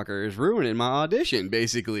motherfucker is ruining my audition,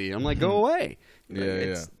 basically. I'm like, go away.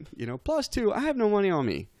 Plus 2, I have no money on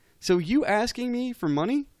me. So you asking me for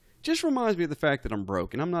money just reminds me of the fact that I'm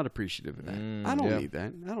broke, and I'm not appreciative of that. I don't need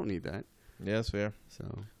that. I don't need that. Yeah, that's fair.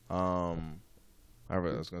 So... I I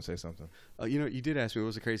was gonna say something. You know, you did ask me what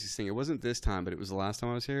was the craziest thing. It wasn't this time, but it was the last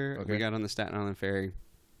time I was here. Okay. We got on the Staten Island ferry,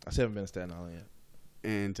 I still haven't been to Staten Island yet.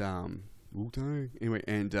 and Wu-Tang. Anyway,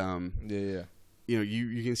 and Yeah. you know,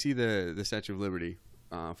 you can see the Statue of Liberty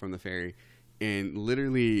from the ferry, and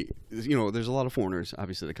literally, you know, there's a lot of foreigners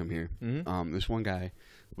obviously that come here. Mm-hmm. This one guy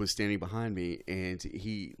was standing behind me, and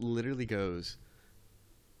he literally goes,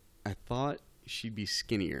 "I thought she'd be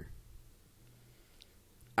skinnier."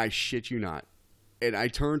 I shit you not. And I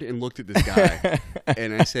turned and looked at this guy,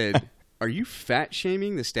 and I said, "Are you fat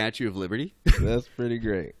shaming the Statue of Liberty?" That's pretty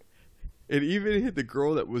great. And even the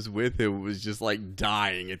girl that was with him was just like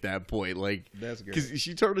dying at that point, like That's great. because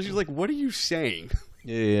she told her, she's like, "What are you saying?"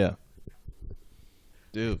 Yeah.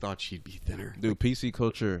 I Dude, thought she'd be thinner. Dude, PC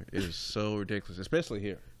culture is so ridiculous, especially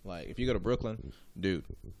here. Like, if you go to Brooklyn, dude,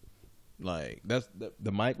 like that's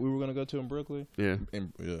the mic we were gonna go to in Brooklyn. Yeah.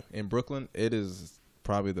 In Brooklyn, it is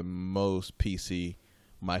probably the most PC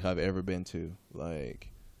mic I've ever been to. Like,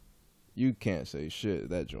 you can't say shit at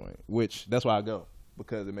that joint, which that's why I go,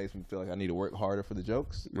 because it makes me feel like I need to work harder for the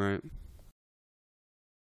jokes. Right.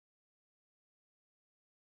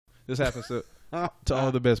 This happens to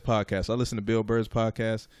all the best podcasts. I listen to Bill Burr's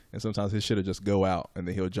podcast, and sometimes his shit'll just go out, and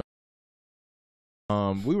then he'll jump.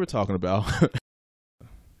 We were talking about.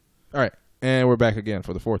 All right, and we're back again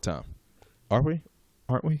for the fourth time. Are we?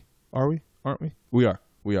 Aren't we? Are we? Aren't we? We are.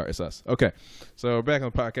 We are. It's us. Okay, so we're back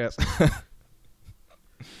on the podcast.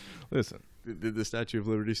 Listen, Did the Statue of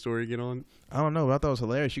Liberty story get on? I don't know, but I thought it was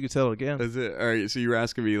hilarious. You could tell it again. That's it. All right. So you were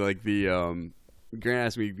asking me like Grant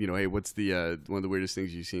asked me, you know, hey, what's the one of the weirdest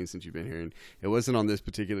things you've seen since you've been here? And it wasn't on this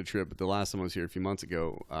particular trip, but the last time I was here a few months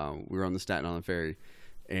ago, we were on the Staten Island ferry,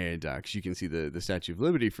 and because you can see the Statue of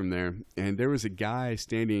Liberty from there, and there was a guy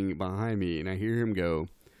standing behind me, and I hear him go,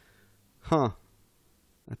 "Huh,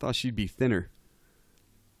 I thought she'd be thinner."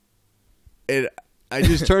 And I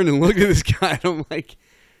just turned and looked at this guy, and I'm like,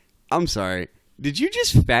 "I'm sorry, did you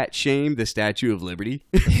just fat shame the Statue of Liberty?"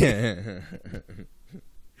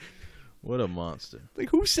 What a monster.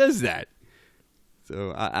 Like, who says that?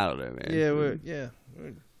 So I don't know, man. Yeah,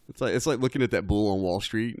 It's like looking at that bull on Wall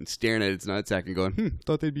Street and staring at its nutsack and going,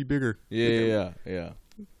 thought they'd be bigger. Yeah.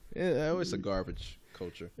 It's a garbage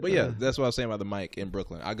culture. But yeah, that's what I was saying about the mic in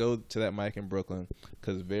Brooklyn. I go to that mic in Brooklyn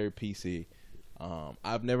because it's very PC.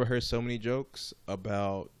 I've never heard so many jokes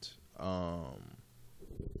about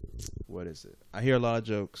what is it? I hear a lot of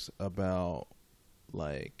jokes about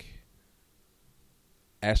like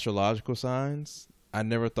astrological signs. I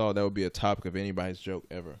never thought that would be a topic of anybody's joke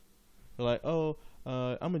ever. They're like, oh,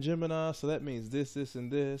 I'm a Gemini, so that means this,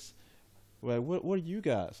 and this. Like, what are you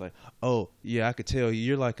guys? Like, oh, yeah, I could tell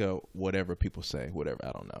you're like a whatever people say, whatever,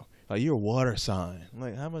 I don't know. Like, you're a water sign. I'm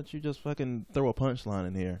like, how about you just fucking throw a punchline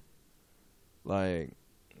in here? Like,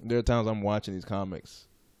 there are times I'm watching these comics,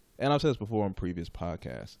 and I've said this before on previous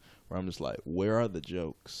podcasts, where I'm just like, where are the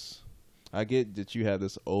jokes? I get that you have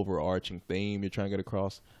this overarching theme you're trying to get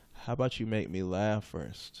across. How about you make me laugh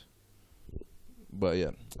first? But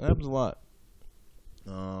yeah, that happens a lot.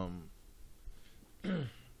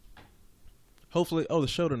 Hopefully, the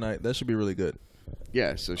show tonight, that should be really good.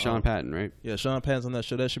 Yeah, so Sean Patton, right? Yeah, Sean Patton's on that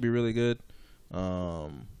show. That should be really good. I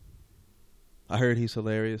heard he's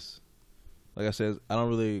hilarious. Like I said, I don't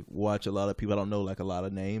really watch a lot of people. I don't know like a lot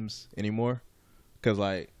of names anymore. Because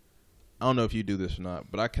like, I don't know if you do this or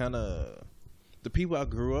not, but I kind of, the people I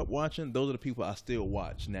grew up watching, those are the people I still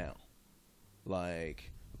watch now.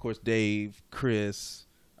 Like, of course, Dave, Chris,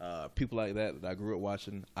 people like that I grew up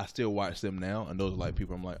watching, I still watch them now. And those are like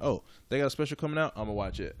people I'm like, oh, they got a special coming out, I'm going to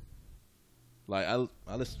watch it. Like, I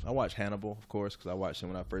watch Hannibal, of course, because I watched him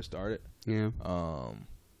when I first started. Yeah.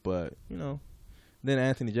 But, you know, then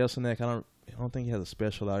Anthony Jeselnik, I don't think he has a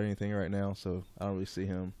special out or anything right now, so I don't really see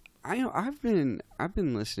him. I've been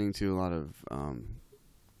listening to a lot of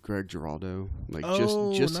Greg Giraldo, like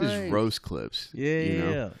just nice. his roast clips.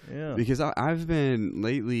 Yeah. Because I've been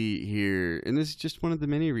lately here, and this is just one of the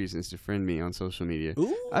many reasons to friend me on social media.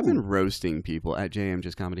 Ooh. I've been roasting people at JM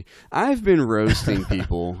Just Comedy. I've been roasting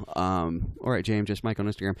people. All right, JM Just Mike on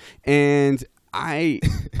Instagram, and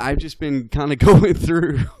I've just been kind of going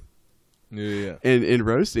through. Yeah. And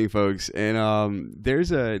roasting folks, and there's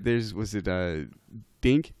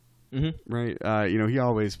Dink. Mm-hmm. Right, you know, he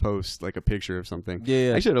always posts like a picture of something.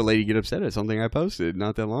 Yeah. I actually had a lady get upset at something I posted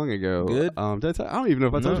not that long ago. Good. I don't even know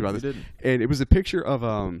if I told you about this. Didn't. And it was a picture of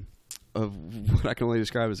what I can only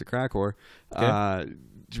describe as a crack whore,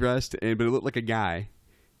 dressed, but it looked like a guy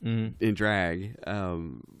in drag.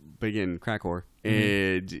 But again, crack whore,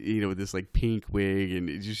 and with this like pink wig, and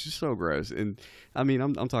it's just so gross. And I mean,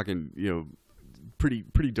 I'm talking,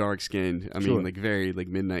 pretty dark skinned. I mean, like very like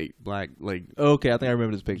midnight black. Like okay, I think I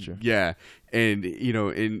remember this picture. Yeah, and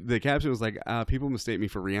and the caption was like, "People mistake me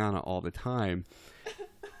for Rihanna all the time,"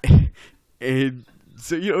 and.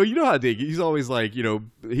 So, you know how Dick, he's always like, he'll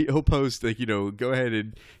post like, go ahead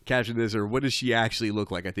and caption this, or what does she actually look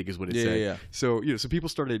like, I think is what it said. Yeah. So, so people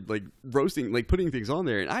started like roasting, like putting things on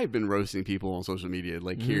there. And I've been roasting people on social media,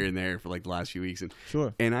 like here and there for like the last few weeks. And,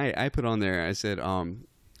 and I put on there, I said,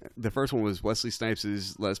 the first one was Wesley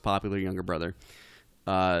Snipes' less popular younger brother.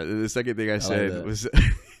 The second thing I said was...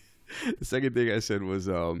 The second thing I said was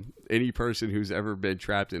any person who's ever been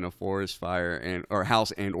trapped in a forest fire or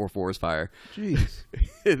house or forest fire. Jeez.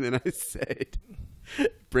 And then I said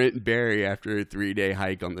Brent Barry after a 3-day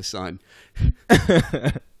hike on the sun.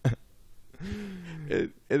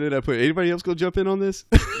 and then I put, anybody else go jump in on this?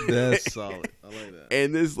 That's solid. I like that.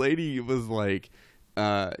 And this lady was like,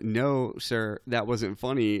 no, sir, that wasn't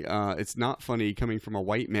funny. It's not funny coming from a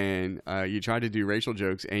white man. You tried to do racial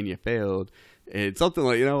jokes and you failed. And something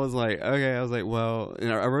like, I was like, okay. I was like, well, and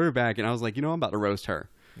I wrote her back and I was like, I'm about to roast her.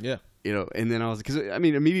 Yeah. And then I was, because I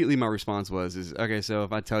mean, immediately my response was, okay, so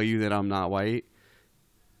if I tell you that I'm not white,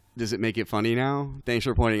 does it make it funny now? Thanks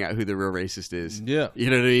for pointing out who the real racist is. Yeah. You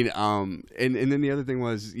know what I mean? And then the other thing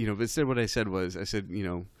was, but instead what I said was, I said,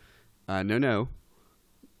 no,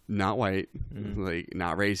 not white, like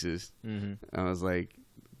not racist. I was like,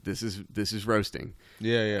 this is roasting.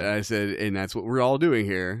 Yeah. And I said, and that's what we're all doing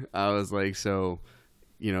here. I was like, so,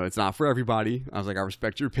 it's not for everybody. I was like, I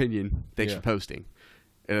respect your opinion. Thanks for posting.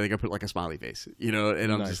 And I think I put like a smiley face,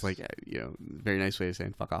 and I'm just like, very nice way of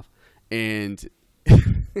saying fuck off. And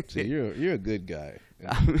see, you're a good guy.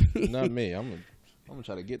 Not me. I'm gonna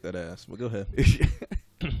try to get that ass. But go ahead.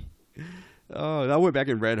 Oh, I went back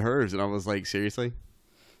and read hers, and I was like, seriously,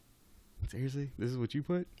 this is what you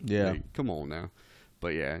put? Yeah. Like, come on now.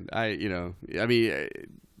 But yeah, God,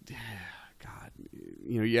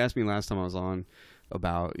 you asked me last time I was on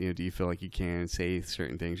about, do you feel like you can say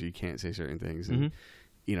certain things or you can't say certain things? And,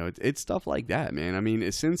 it's stuff like that, man. I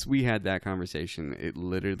mean, since we had that conversation, it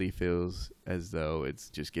literally feels as though it's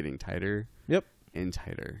just getting tighter and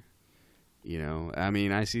tighter. I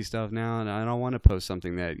mean, I see stuff now and I don't want to post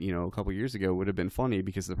something that, a couple years ago would have been funny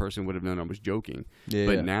because the person would have known I was joking. Yeah,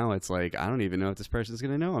 but now it's like, I don't even know if this person's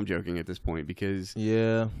going to know I'm joking at this point because,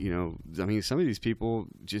 I mean, some of these people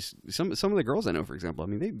just, some of the girls I know, for example, I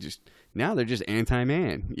mean, they're just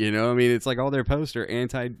anti-man, I mean, it's like all their posts are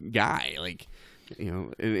anti-guy, like,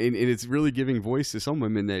 and it's really giving voice to some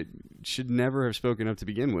women that should never have spoken up to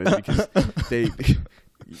begin with because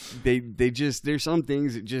they just, there's some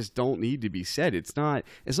things that just don't need to be said. It's not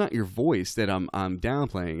your voice that I'm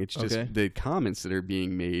downplaying. It's just the comments that are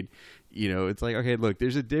being made. It's like, okay, look,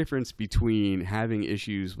 there's a difference between having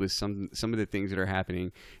issues with some of the things that are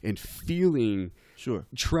happening and feeling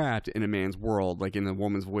trapped in a man's world, like in the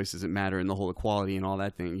woman's voice doesn't matter and the whole equality and all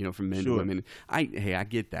that thing, from men to women. I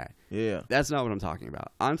get that. Yeah. That's not what I'm talking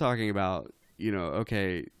about. I'm talking about,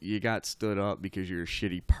 okay, you got stood up because you're a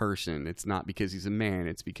shitty person. It's not because he's a man.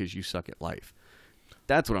 It's because you suck at life.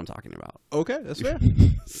 That's what I'm talking about. Okay, that's fair.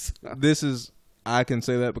 I can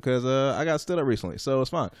say that because I got stood up recently, so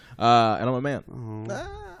it's fine. And I'm a man.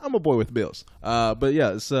 I'm a boy with bills. But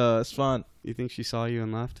yeah, it's fine. You think she saw you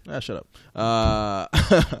and left? Shut up. I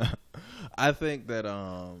think that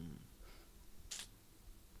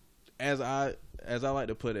as I like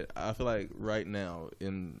to put it, I feel like right now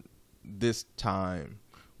in this time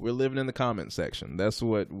we're living in the comment section. That's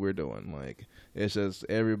what we're doing. Like, it's just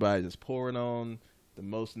everybody just pouring on the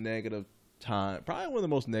most negative time. Probably one of the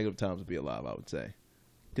most negative times to be alive, I would say,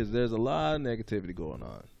 because there's a lot of negativity going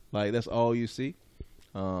on. Like, that's all you see.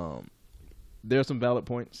 There's some valid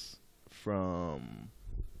points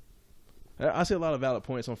I see a lot of valid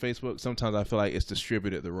points on Facebook. Sometimes I feel like it's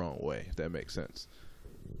distributed the wrong way, if that makes sense.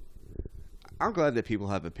 I'm glad that people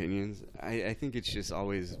have opinions. I think it's just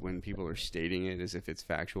always when people are stating it as if it's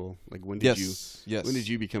factual. Like, when did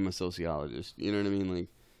you become a sociologist? You know what I mean? Like,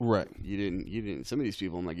 right. You didn't. Some of these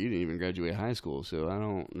people, I'm like, you didn't even graduate high school, so I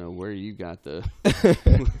don't know where you got the.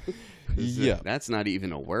 Yeah, that's not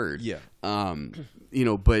even a word. Yeah.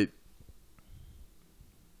 But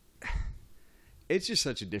it's just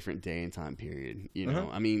such a different day and time period.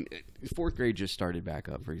 I mean, fourth grade just started back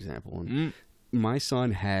up, for example, and my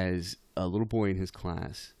son has a little boy in his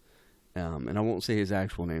class, and I won't say his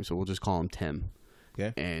actual name, so we'll just call him Tim.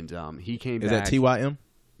 Okay. And he came back. Is that TYM?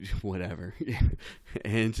 Whatever.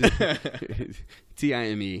 And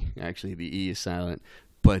TIME, actually, the E is silent.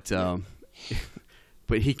 But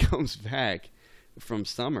he comes back from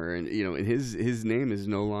summer, and and his name is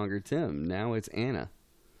no longer Tim. Now it's Anna.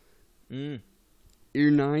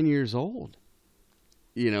 You're 9 years old.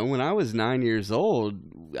 You know, when I was 9 years old,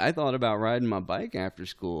 I thought about riding my bike after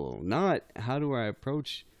school, not how do I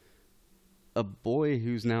approach a boy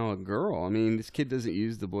who's now a girl. I mean, this kid doesn't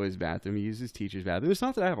use the boys' bathroom. He uses teacher's bathroom. It's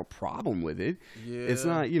not that I have a problem with it. Yeah. It's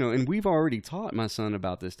not, you know, and we've already taught my son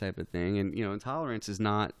about this type of thing. And, you know, intolerance is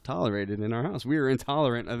not tolerated in our house. We are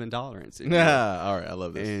intolerant of intolerance. And, Yeah. All right. I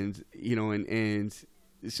love this. and you know, and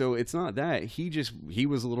so it's not that. He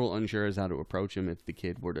was a little unsure as how to approach him if the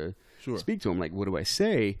kid were to Sure. speak to him. Like, what do I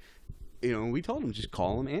say? You know, we told him, just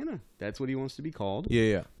call him Anna. That's what he wants to be called.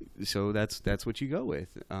 Yeah. So that's what you go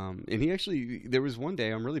with. And he actually, there was one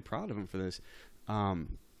day, I'm really proud of him for this,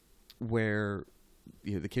 where,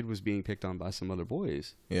 you know, the kid was being picked on by some other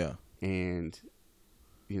boys, Yeah. and,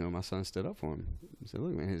 you know, my son stood up for him. He said,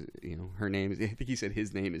 look, man, you know, her name is, I think he said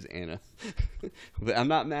his name is Anna. But I'm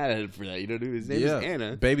not mad at him for that. You know, dude, his name is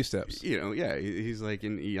Anna. Baby steps. You know, yeah, he's like,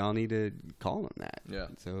 and y'all need to call him that. Yeah.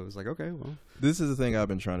 So it was like, okay, well. This is the thing I've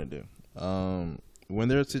been trying to do. When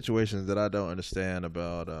there are situations that I don't understand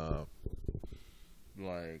about,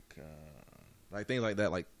 like things like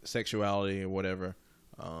that, like sexuality or whatever,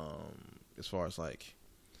 as far as like,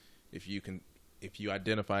 if you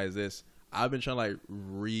identify as this, I've been trying to like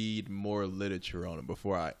read more literature on it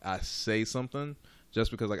before I say something,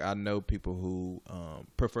 just because like I know people who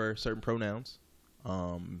prefer certain pronouns.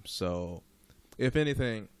 So if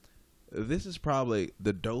anything, this is probably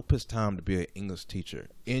the dopest time to be an English teacher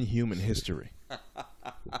in human history.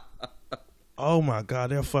 Oh my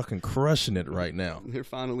God, they're fucking crushing it right now. They're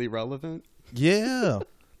finally relevant. Yeah.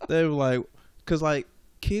 They were like, because like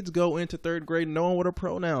kids go into third grade knowing what a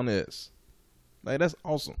pronoun is. Like, that's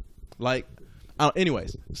awesome. Like,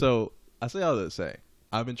 anyways, so I say all that to say,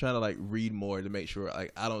 I've been trying to like read more to make sure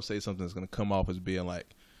like I don't say something that's going to come off as being like,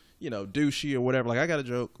 you know, douchey or whatever. Like, I got a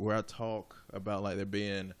joke where I talk about like there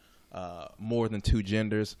being more than two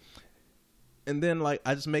genders. And then, like,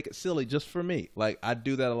 I just make it silly just for me. Like, I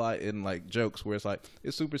do that a lot in, like, jokes where it's, like,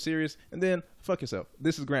 it's super serious. And then, fuck yourself.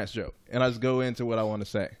 This is Grant's joke. And I just go into what I want to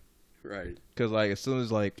say. Right. Because, like, as soon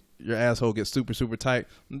as, like, your asshole gets super, super tight,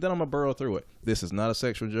 then I'm going to burrow through it. This is not a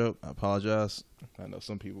sexual joke. I apologize. I know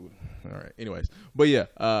some people. All right. Anyways. But, yeah.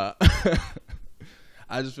 I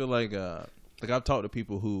just feel like I've talked to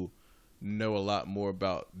people who know a lot more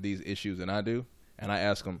about these issues than I do. And I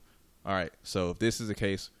ask them, all right, so if this is the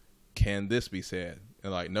case, can this be said?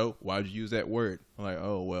 And like, no, why'd you use that word? I'm like,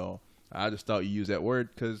 oh, well, I just thought you used that word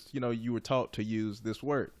because, you know, you were taught to use this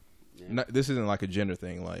word. Yeah. This isn't like a gender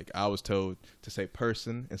thing. Like, I was told to say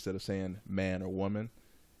person instead of saying man or woman.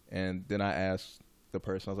 And then I asked the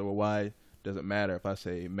person, I was like, well, why does it matter if I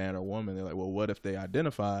say man or woman? They're like, well, what if they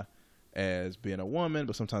identify as being a woman,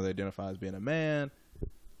 but sometimes they identify as being a man?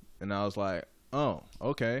 And I was like, oh,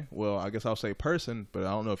 okay. Well, I guess I'll say person, but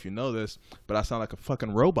I don't know if you know this, but I sound like a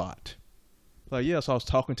fucking robot. Like, yeah, so I was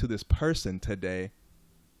talking to this person today.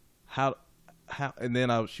 How, and then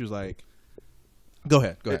she was like, go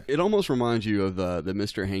ahead. It almost reminds you of the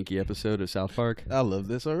Mr. Hanky episode of South Park. I love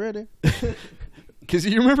this already. Because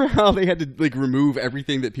you remember how they had to like remove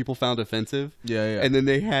everything that people found offensive? Yeah. And then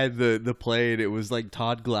they had the play, and it was like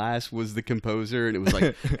Todd Glass was the composer, and it was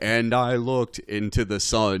like, and I looked into the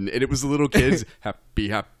sun, and it was the little kids, happy,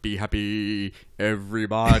 happy, happy,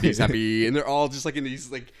 everybody's happy, and they're all just like in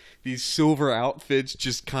these silver outfits,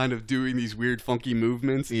 just kind of doing these weird, funky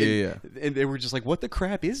movements. Yeah. And they were just like, what the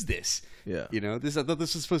crap is this? Yeah. You know, I thought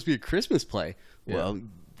this was supposed to be a Christmas play. Yeah. Well,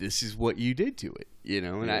 this is what you did to it, you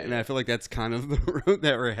know, and I feel like that's kind of the road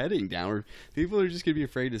that we're heading down, where people are just going to be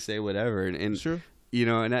afraid to say whatever, and sure, you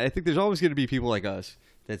know, and I think there's always going to be people like us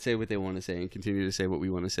that say what they want to say and continue to say what we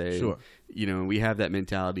want to say. Sure, and, you know, we have that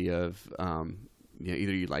mentality of, you know,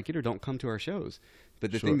 either you like it or don't come to our shows.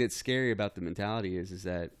 But the thing that's scary about the mentality is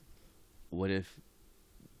that what if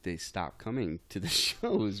they stop coming to the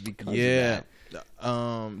shows because of that?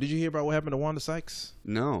 Did you hear about what happened to Wanda Sykes?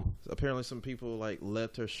 No. Apparently some people like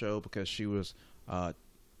left her show because she was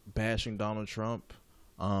bashing Donald Trump.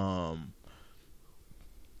 I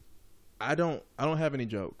don't have any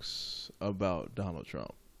jokes about Donald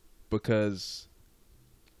Trump because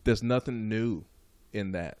there's nothing new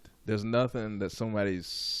in that. There's nothing that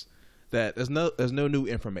there's no new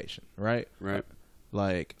information, right? Right.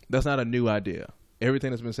 Like, that's not a new idea.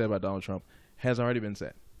 Everything that's been said about Donald Trump has already been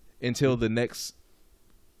said until the next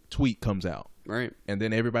tweet comes out. Right. And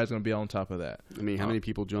then everybody's going to be on top of that. I mean, how many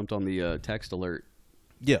people jumped on the text alert?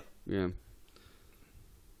 Yeah. Yeah.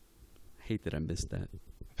 I hate that I missed that.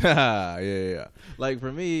 yeah. Like,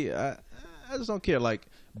 for me, I just don't care. Like,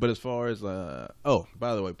 but as far as, oh,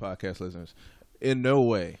 by the way, podcast listeners, in no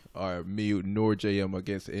way are me nor JM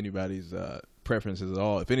against anybody's preferences at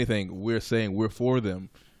all. If anything, we're saying we're for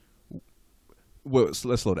them. well, so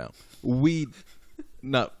let's slow down.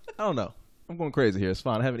 I don't know. I'm going crazy here. It's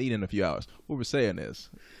fine. I haven't eaten in a few hours. What we're saying is,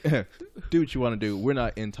 do what you want to do. We're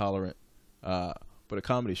not intolerant, but at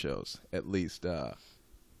comedy shows, at least,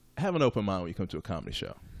 have an open mind when you come to a comedy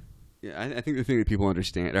show. Yeah, I think the thing that people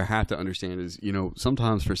understand or have to understand is,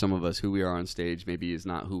 sometimes for some of us, who we are on stage maybe is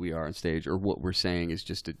not who we are on stage, or what we're saying is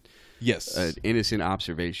just an innocent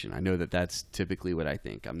observation. I know that that's typically what I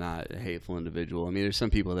think. I'm not a hateful individual. I mean, there's some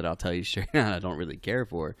people that I'll tell you straight out I don't really care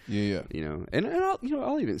for. Yeah. And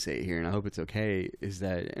I'll even say it here, and I hope it's okay, is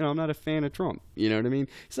that I'm not a fan of Trump. You know what I mean?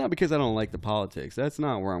 It's not because I don't like the politics. That's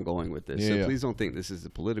not where I'm going with this. So please don't think this is a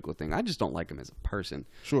political thing. I just don't like him as a person.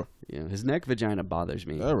 Sure. His neck vagina bothers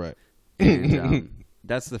me. All right. And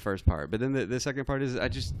that's the first part. But then the second part is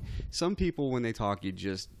some people, when they talk, you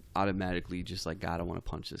just automatically just like, God, I want to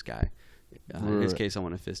punch this guy. In his case, I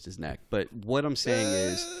want to fist his neck. But what I'm saying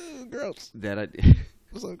is gross. That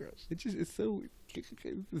What's so gross?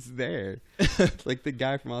 It's there. Like the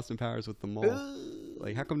guy from Austin Powers with the mole.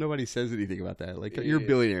 Like, how come nobody says anything about that? Like, you're a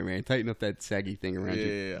billionaire, man. Tighten up that saggy thing around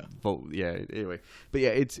you. Yeah. Anyway, but yeah,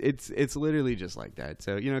 it's literally just like that.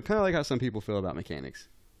 So kind of like how some people feel about mechanics.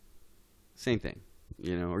 Same thing,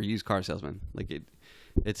 or used car salesman. Like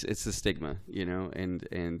it's the stigma,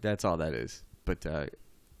 and that's all that is. But what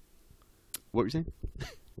were you saying?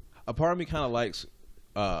 A part of me kind of likes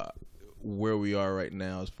where we are right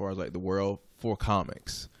now as far as like the world for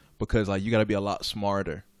comics, because like you got to be a lot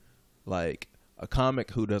smarter. Like a comic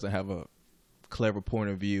who doesn't have a clever point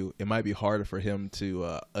of view, it might be harder for him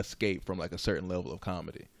to escape from like a certain level of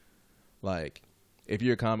comedy. Like if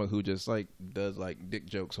you're a comic who just like does like dick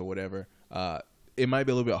jokes or whatever, it might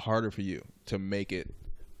be a little bit harder for you to make it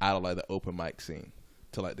out of like the open mic scene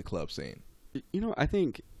to like the club scene. I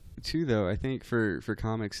think too, though, I think for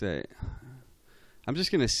comics that, I'm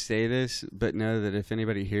just going to say this, but know that if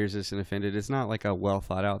anybody hears this and offended, it's not like a well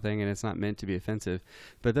thought out thing, and it's not meant to be offensive,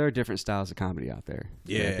 but there are different styles of comedy out there.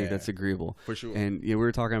 Yeah. I think that's agreeable. For sure. And we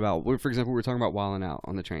were talking about, for example, Wildin' Out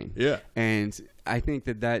on the train. Yeah. And I think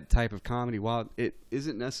that type of comedy, while it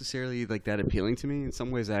isn't necessarily like that appealing to me, in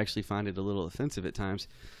some ways I actually find it a little offensive at times.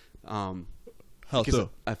 How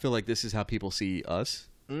so? I feel like this is how people see us.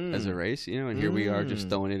 As a race, and here we are just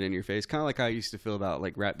throwing it in your face, kind of like how I used to feel about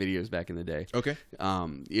like rap videos back in the day. Okay. You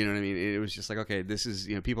know what I mean? It was just like, okay, this is,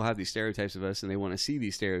 people have these stereotypes of us and they want to see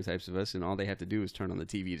these stereotypes of us, and all they have to do is turn on the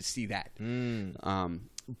TV to see that.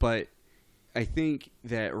 But I think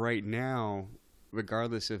that right now,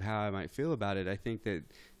 regardless of how I might feel about it, I think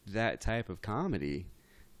that type of comedy,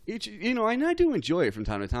 and I do enjoy it from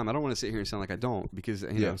time to time. I don't want to sit here and sound like I don't, because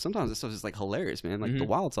sometimes this stuff is like hilarious, man. Like the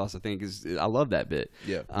wild sauce, I think I love that bit.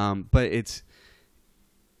 Yeah. But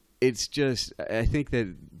it's just, I think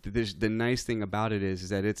that there's the nice thing about it is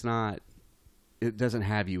that it doesn't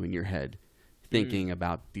have you in your head thinking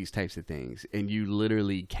about these types of things, and you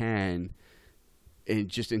literally can and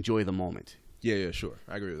just enjoy the moment. Yeah, sure.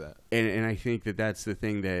 I agree with that. And I think that's the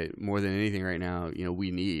thing that more than anything right now,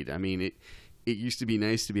 we need. I mean, it used to be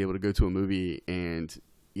nice to be able to go to a movie and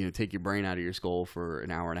take your brain out of your skull for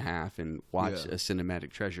an hour and a half and watch a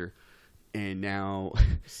cinematic treasure, and now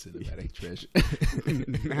cinematic treasure.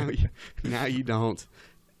 now you don't.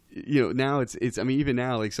 Now it's. I mean, even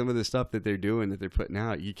now, like some of the stuff that they're doing, that they're putting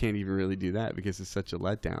out, you can't even really do that because it's such a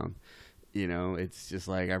letdown. It's just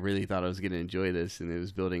like, I really thought I was going to enjoy this, and it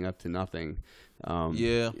was building up to nothing.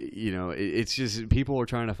 It's just people are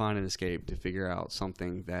trying to find an escape to figure out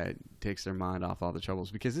something that takes their mind off all the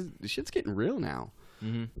troubles, because the shit's getting real now.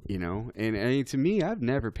 And I mean, to me, I've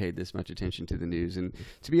never paid this much attention to the news, and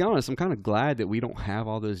to be honest, I'm kind of glad that we don't have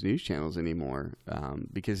all those news channels anymore,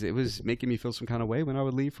 because it was making me feel some kind of way when I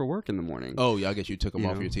would leave for work in the morning. Oh yeah, I guess you took them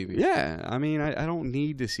off your TV. Yeah, I mean, I don't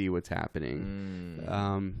need to see what's happening.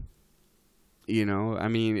 I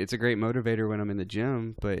mean, it's a great motivator when I'm in the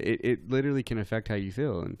gym, but it literally can affect how you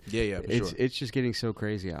feel. And yeah, for sure. It's just getting so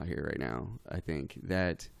crazy out here right now. I think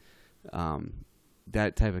that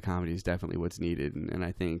that type of comedy is definitely what's needed, and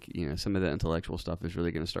I think some of the intellectual stuff is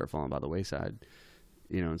really going to start falling by the wayside.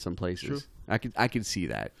 In some places, true. I could see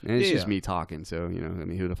that, and it's just me talking. So I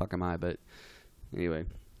mean, who the fuck am I? But anyway.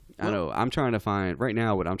 I know. I'm trying to find right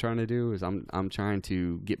now. What I'm trying to do is I'm trying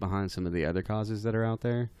to get behind some of the other causes that are out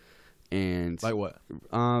there. And like what?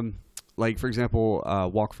 Like for example,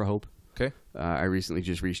 Walk for Hope. Okay. I recently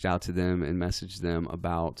just reached out to them and messaged them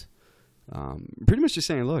about pretty much just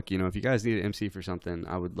saying, look, if you guys need an MC for something,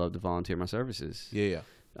 I would love to volunteer my services. Yeah.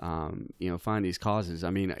 Find these causes. I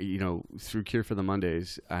mean, through Cure for the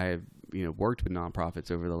Mondays, I have worked with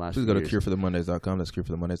nonprofits over the last. Please go to cureforthemondays.com. That's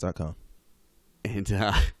cureforthemondays.com. And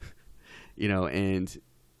and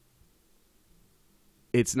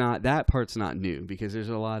it's not, that part's not new, because there's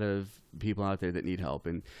a lot of people out there that need help,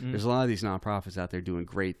 and there's a lot of these nonprofits out there doing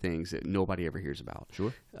great things that nobody ever hears about.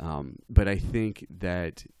 Sure. But I think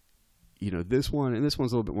that, this one's a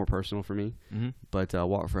little bit more personal for me, but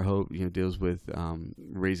Walk for Hope, deals with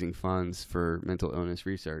raising funds for mental illness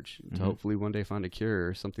research to hopefully one day find a cure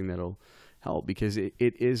or something that'll help, because it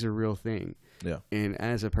is a real thing. Yeah. And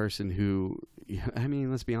as a person who,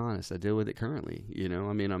 let's be honest, I deal with it currently.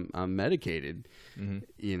 I'm medicated.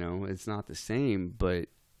 It's not the same, but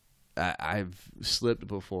I've slipped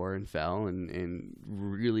before and fell and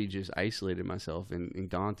really just isolated myself and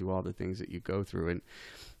gone through all the things that you go through. And,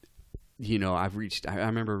 I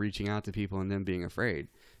remember reaching out to people and them being afraid,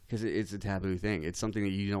 because it's a taboo thing. It's something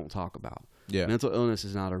that you don't talk about. Yeah. Mental illness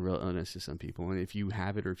is not a real illness to some people. And if you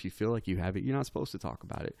have it, or if you feel like you have it, you're not supposed to talk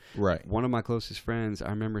about it. Right. One of my closest friends, I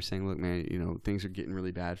remember saying, look, man, things are getting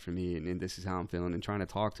really bad for me, and this is how I'm feeling, and trying to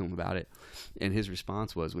talk to him about it. And his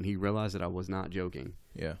response was, when he realized that I was not joking,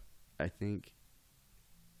 yeah, I think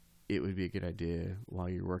it would be a good idea while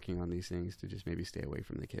you're working on these things to just maybe stay away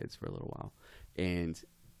from the kids for a little while. And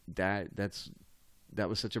that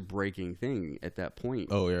was such a breaking thing at that point.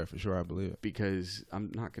 Oh yeah, for sure, I believe it. Because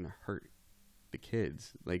I'm not going to hurt the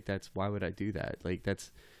kids. Like, why would I do that? Like,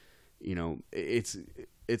 that's, it's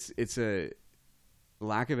a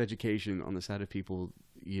lack of education on the side of people,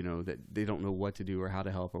 that they don't know what to do or how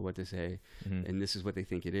to help or what to say. And this is what they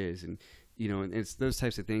think it is. And, and it's those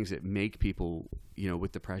types of things that make people,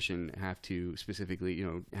 with depression have to specifically,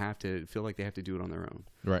 have to feel like they have to do it on their own.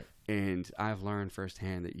 Right. And I've learned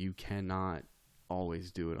firsthand that you cannot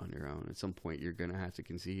always do it on your own. At some point, you're going to have to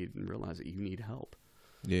concede and realize that you need help.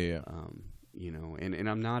 Yeah. And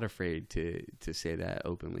I'm not afraid to say that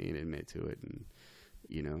openly and admit to it. And,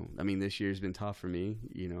 this year's been tough for me.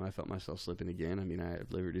 I felt myself slipping again. I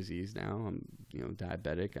have liver disease now. I'm,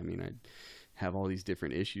 diabetic. I have all these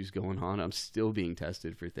different issues going on. I'm still being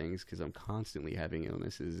tested for things because I'm constantly having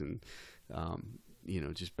illnesses and,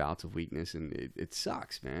 just bouts of weakness. And it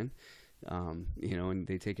sucks, man. And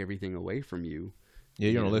they take everything away from you. Yeah,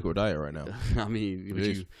 you're on a liquid diet right now. I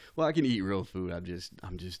can eat real food.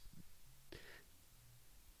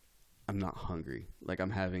 I'm not hungry. Like, I'm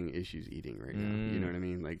having issues eating right now. You know what I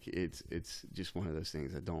mean? Like, it's just one of those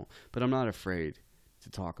things but I'm not afraid to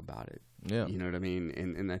talk about it. Yeah. You know what I mean?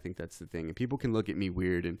 And I think that's the thing. And people can look at me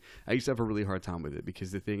weird, and I used to have a really hard time with it,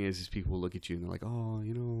 because the thing is people look at you and they're like, oh,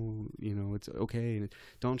 it's okay. And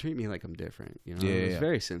don't treat me like I'm different. I was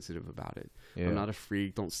very sensitive about it. Yeah. I'm not a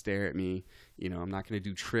freak. Don't stare at me. I'm not going to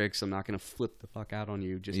do tricks. I'm not going to flip the fuck out on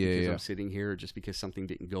you just because I'm sitting here, or just because something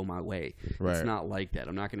didn't go my way. Right. It's not like that.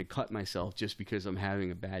 I'm not going to cut myself just because I'm having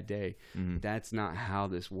a bad day. That's not how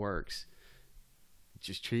this works.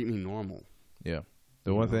 Just treat me normal. Yeah.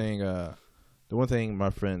 The one thing my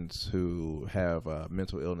friends who have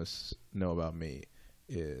mental illness know about me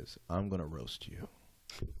is I'm going to roast you.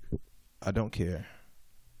 I don't care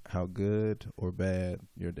how good or bad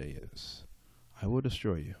your day is. I will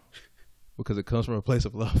destroy you because it comes from a place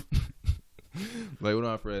of love. Like, one of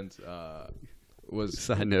my friends was...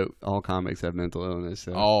 Side note, all comics have mental illness.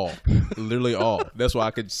 So. All. Literally all. That's why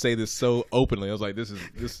I could say this so openly. I was like, this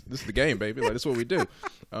is the game, baby. Like, this is what we do.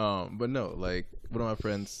 But no, like, one of my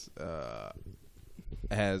friends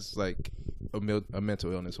has like a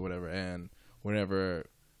mental illness or whatever, and whenever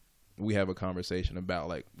we have a conversation about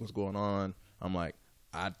like what's going on, I'm like,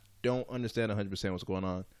 I don't understand 100% what's going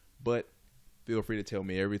on, but feel free to tell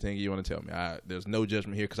me everything you want to tell me. There's no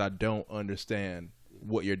judgment here, because I don't understand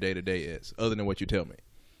what your day to day is other than what you tell me.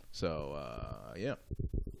 So yeah,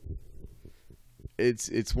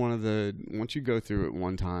 it's one of the, once you go through it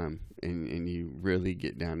one time and you really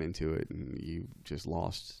get down into it and you just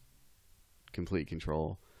lost complete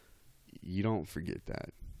control, you don't forget that.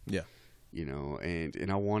 Yeah.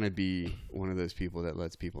 And I want to be one of those people that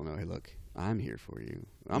lets people know, hey, look, I'm here for you.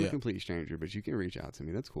 I'm a complete stranger, but you can reach out to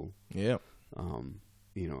me. That's cool. Yeah.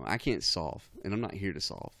 I can't solve, and I'm not here to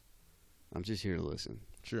solve. I'm just here to listen.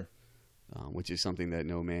 Sure. Which is something that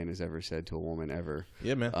no man has ever said to a woman ever.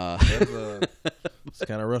 Yeah, man. It's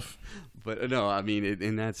kind of rough. But no,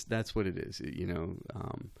 and that's what it is,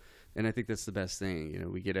 and I think that's the best thing.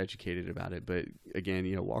 We get educated about it, but again,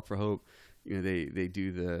 Walk for Hope, they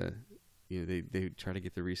do the, they try to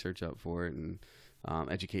get the research up for it and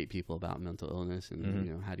educate people about mental illness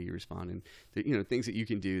and how do you respond, and things that you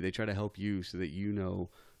can do. They try to help you so that you know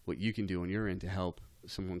what you can do on your end to help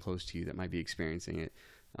someone close to you that might be experiencing it.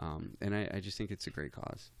 And I just think it's a great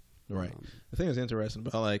cause. Right. The thing that's interesting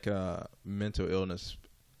about like mental illness,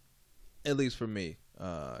 at least for me,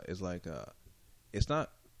 is like it's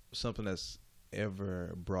not something that's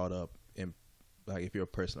ever brought up in, like, if you're a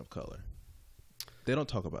person of color. They don't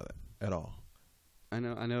talk about that at all. I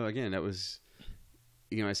know. Again, that was,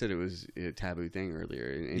 I said it was a taboo thing earlier,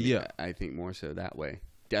 and yeah, I think more so that way.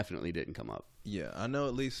 Definitely didn't come up. Yeah, I know.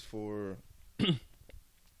 At least for,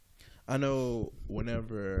 I know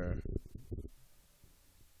whenever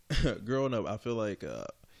growing up, I feel like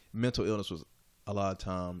mental illness was a lot of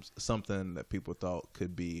times something that people thought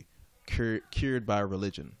could be cured by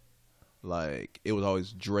religion. Like it was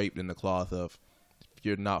always draped in the cloth of,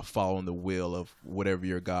 you're not following the will of whatever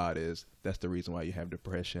your God is. That's the reason why you have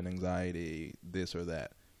depression, anxiety, this or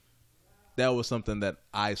that. That was something that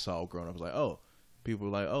I saw growing up. I was like, oh, people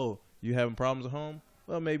were like, oh, you having problems at home?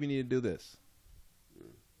 Well, maybe you need to do this.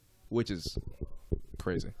 Which is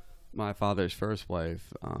crazy. My father's first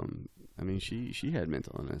wife, she had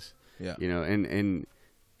mental illness. Yeah. And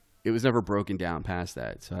it was never broken down past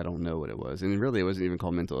that, so I don't know what it was. And really, it wasn't even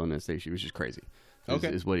called mental illness. She was just crazy.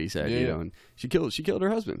 Is what he said. Yeah. And she killed her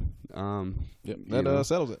husband. Yep. That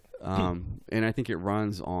settles it. And I think it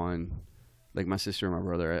runs on, like my sister and my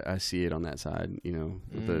brother. I see it on that side.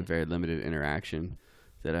 With the very limited interaction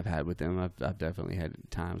that I've had with them. I've definitely had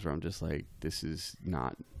times where I'm just like, this is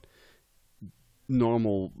not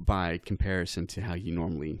normal by comparison to how you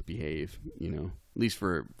normally behave. At least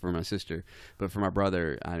for my sister. But for my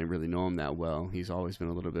brother, I didn't really know him that well. He's always been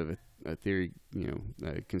a little bit of a theory,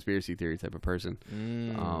 a conspiracy theory type of person.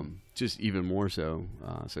 Just even more so.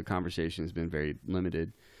 So conversation has been very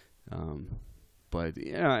limited. But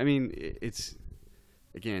yeah,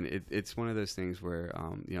 it's one of those things where,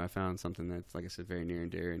 I found something that's, like I said, very near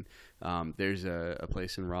and dear. And there's a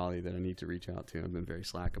place in Raleigh that I need to reach out to. I've been very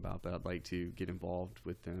slack about, but I'd like to get involved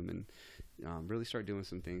with them and really start doing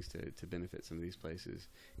some things to benefit some of these places.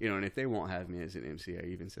 And if they won't have me as an MC, I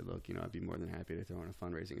even said, look, I'd be more than happy to throw in a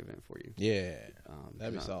fundraising event for you. Yeah,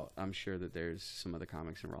 that'd be solid. I'm sure that there's some other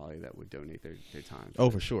comics in Raleigh that would donate their time. Oh,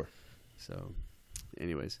 for sure. So,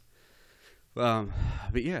 anyways. But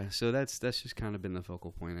yeah, so that's just kind of been the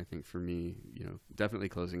focal point, I think, for me. Definitely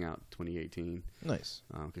closing out 2018. Nice.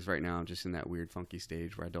 Because right now I'm just in that weird, funky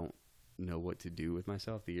stage where I don't know what to do with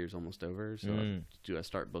myself. The year's almost over, so do I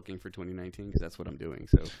start booking for 2019? Because that's what I'm doing.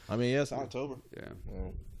 So yes, October. Yeah.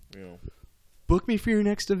 Well, book me for your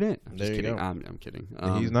next event. I'm just kidding. Go. I'm kidding.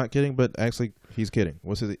 He's not kidding, but actually he's kidding.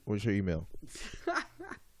 What's your email?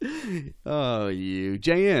 Oh, you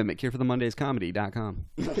JM at careforthemondayscomedy.com.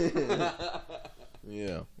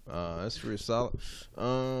 Yeah, that's pretty solid.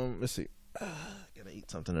 Let's see. Gotta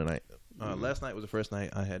eat something tonight. Last night was the first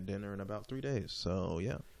night I had dinner in about 3 days. So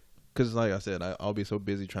yeah, because like I said, I'll be so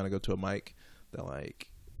busy trying to go to a mic that like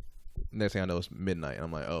next thing I know it's midnight. And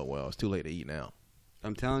I'm like, oh well, it's too late to eat now.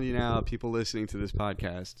 I'm telling you now, people listening to this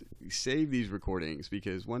podcast, save these recordings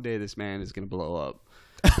because one day this man is going to blow up.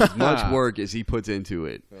 As much work as he puts into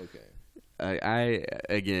it. Okay.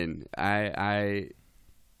 I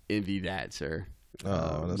envy that, sir.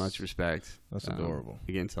 Much respect. That's adorable.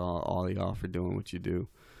 Again, to all of y'all for doing what you do.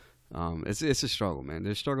 It's a struggle, man.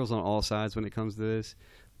 There's struggles on all sides when it comes to this,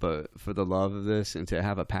 but for the love of this and to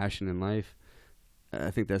have a passion in life, I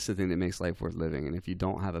think that's the thing that makes life worth living. And if you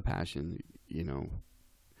don't have a passion,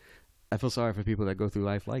 I feel sorry for people that go through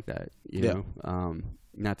life like that. You know,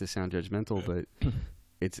 not to sound judgmental, but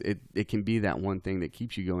it can be that one thing that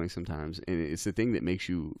keeps you going sometimes, and it's the thing that makes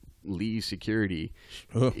you leave security,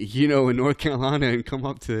 in North Carolina and come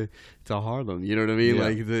up to Harlem. You know what I mean?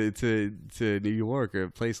 Like to New York or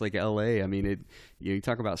a place like LA. I mean, you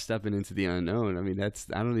talk about stepping into the unknown. I mean, I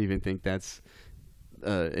don't even think that's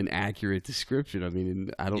an accurate description. I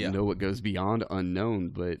mean, I don't know what goes beyond unknown,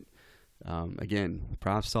 but again,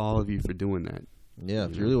 props to all of you for doing that. Yeah,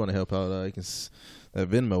 if you really want to help out, you can. That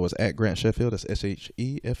Venmo was at Grant Sheffield. That's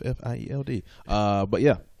SHEFFIELD. But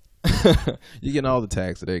yeah, you're getting all the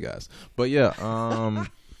tags today, guys. But yeah,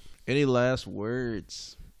 any last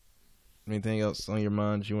words? Anything else on your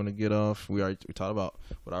mind you want to get off? We talked about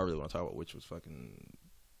what I really want to talk about, which was fucking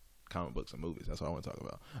comic books and movies. That's what I want to talk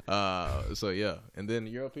about. So yeah, and then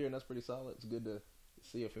you're up here, and that's pretty solid. It's good to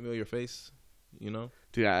see a familiar face.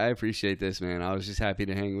 Dude, I appreciate this, man. I was just happy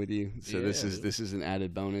to hang with you. So this is an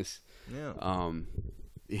added bonus. Yeah.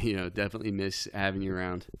 Definitely miss having you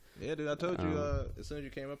around. Yeah, dude. I told you as soon as you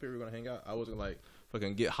came up here, we were gonna hang out. I wasn't like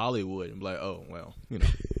fucking get Hollywood and be like, oh well,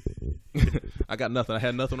 I got nothing. I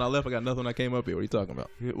had nothing when I left. I got nothing when I came up here. What are you talking about?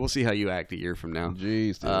 We'll see how you act a year from now.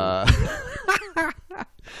 Jeez, dude.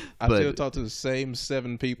 I still talk to the same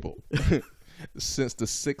 7 people. Since the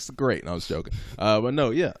 6th grade. No, I was joking. But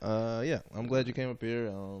no, yeah. I'm glad you came up here.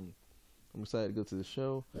 I'm excited to go to the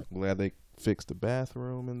show. I'm glad they fixed the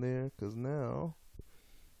bathroom in there because now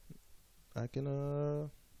I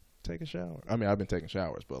can take a shower. I mean, I've been taking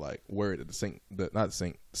showers, but like worried that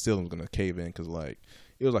the ceiling's gonna cave in because like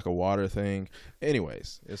it was like a water thing.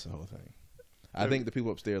 Anyways, it's the whole thing. I think the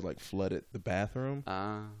people upstairs like flooded the bathroom,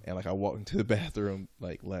 and like I walked into the bathroom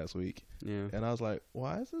like last week, and I was like,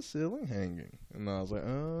 why is the ceiling hanging? And I was like,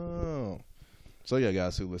 oh. So yeah,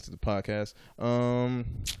 guys who listen to the podcast,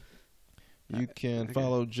 you can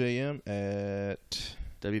follow JM at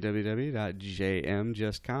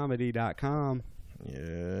www.jmjustcomedy.com.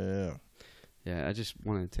 Yeah. Yeah, I just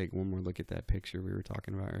want to take one more look at that picture we were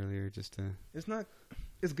talking about earlier. Just to, it's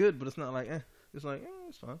good, but it's not like, it's like,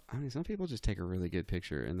 it's fine. I mean, some people just take a really good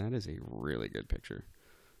picture, and that is a really good picture.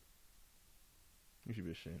 You should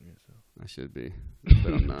be ashamed of yourself. I should be,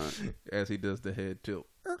 but I'm not. As he does the head tilt.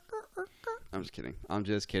 I'm just kidding.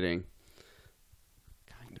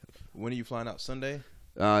 Kind of. When are you flying out? Sunday?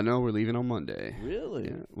 No, we're leaving on Monday. Really?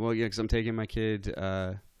 Yeah. Well, yeah, because I'm taking my kid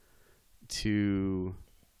to.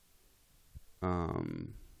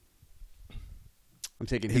 I'm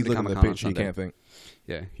taking him to Comic-Con on Sunday. You can't think.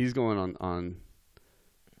 Yeah, he's going on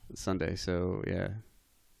Sunday, so yeah.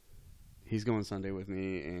 He's going Sunday with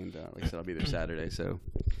me, and like I said, I'll be there Saturday, so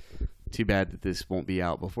too bad that this won't be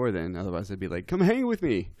out before then. Otherwise, I'd be like, come hang with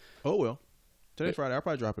me. Oh, well. Today's Friday. I'll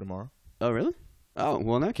probably drop it tomorrow. Oh, really? Oh,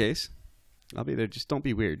 well, in that case, I'll be there. Just don't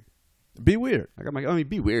be weird. Be weird.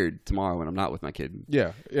 Be weird tomorrow when I'm not with my kid.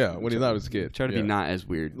 Yeah, when he's not with his kid. Try to be not as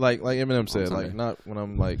weird. Like Eminem said, like not when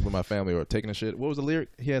I'm like with my family or taking a shit. What was the lyric?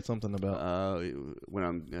 He had something about I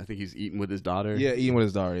think he's eating with his daughter. Yeah, eating with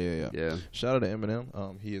his daughter. Yeah. Shout out to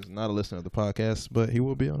Eminem. He is not a listener of the podcast, but he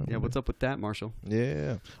will be on it. Yeah, what's up with that, Marshall?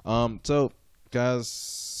 Yeah. So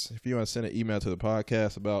guys, if you want to send an email to the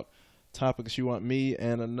podcast about topics you want me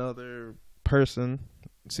and another person,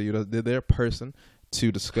 see what I did there, person,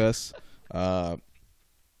 to discuss. Email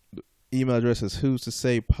address is who's to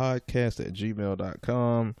say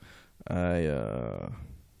podcast@gmail.com. I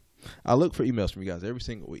look for emails from you guys every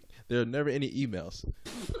single week. There are never any emails.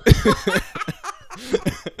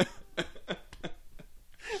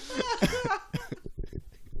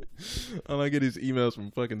 I get these emails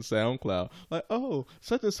from fucking SoundCloud. Like, oh,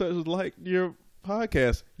 such and such like your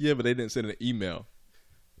podcast. Yeah, but they didn't send an email.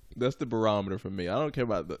 That's the barometer for me. I don't care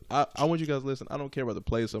about I want you guys to listen. I don't care about the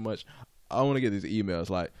play so much. I want to get these emails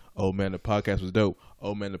like, oh man, the podcast was dope.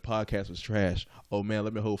 Oh man, the podcast was trash. Oh man,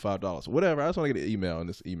 let me hold $5. Whatever. I just want to get an email on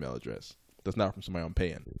this email address. That's not from somebody I'm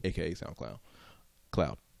paying, aka SoundCloud.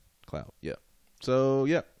 Cloud. Yeah. So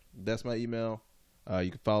yeah, that's my email.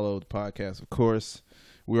 You can follow the podcast, of course.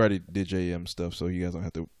 We already did JM stuff, so you guys don't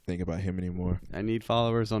have to think about him anymore. I need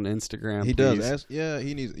followers on Instagram. He does.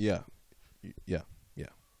 He needs. Yeah.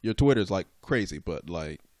 Your Twitter's like crazy, but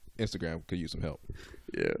like Instagram could use some help.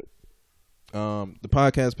 Yeah. The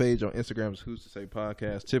podcast page on Instagram is Who's to Say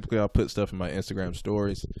Podcast. Typically, I'll put stuff in my Instagram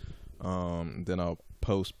stories. Then I'll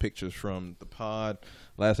post pictures from the pod.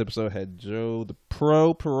 Last episode had Joe the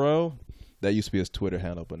Perot. That used to be his Twitter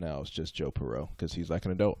handle, but now it's just Joe Perot because he's like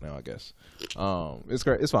an adult now, I guess. It's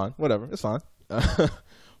great. It's fine. Whatever. It's fine.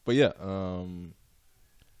 But yeah.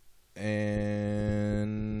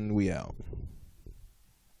 And we out.